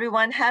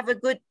 everyone. Have a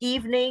good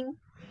evening,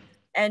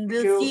 and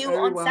we'll see you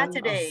on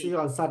Saturday. I'll see you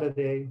on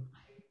Saturday.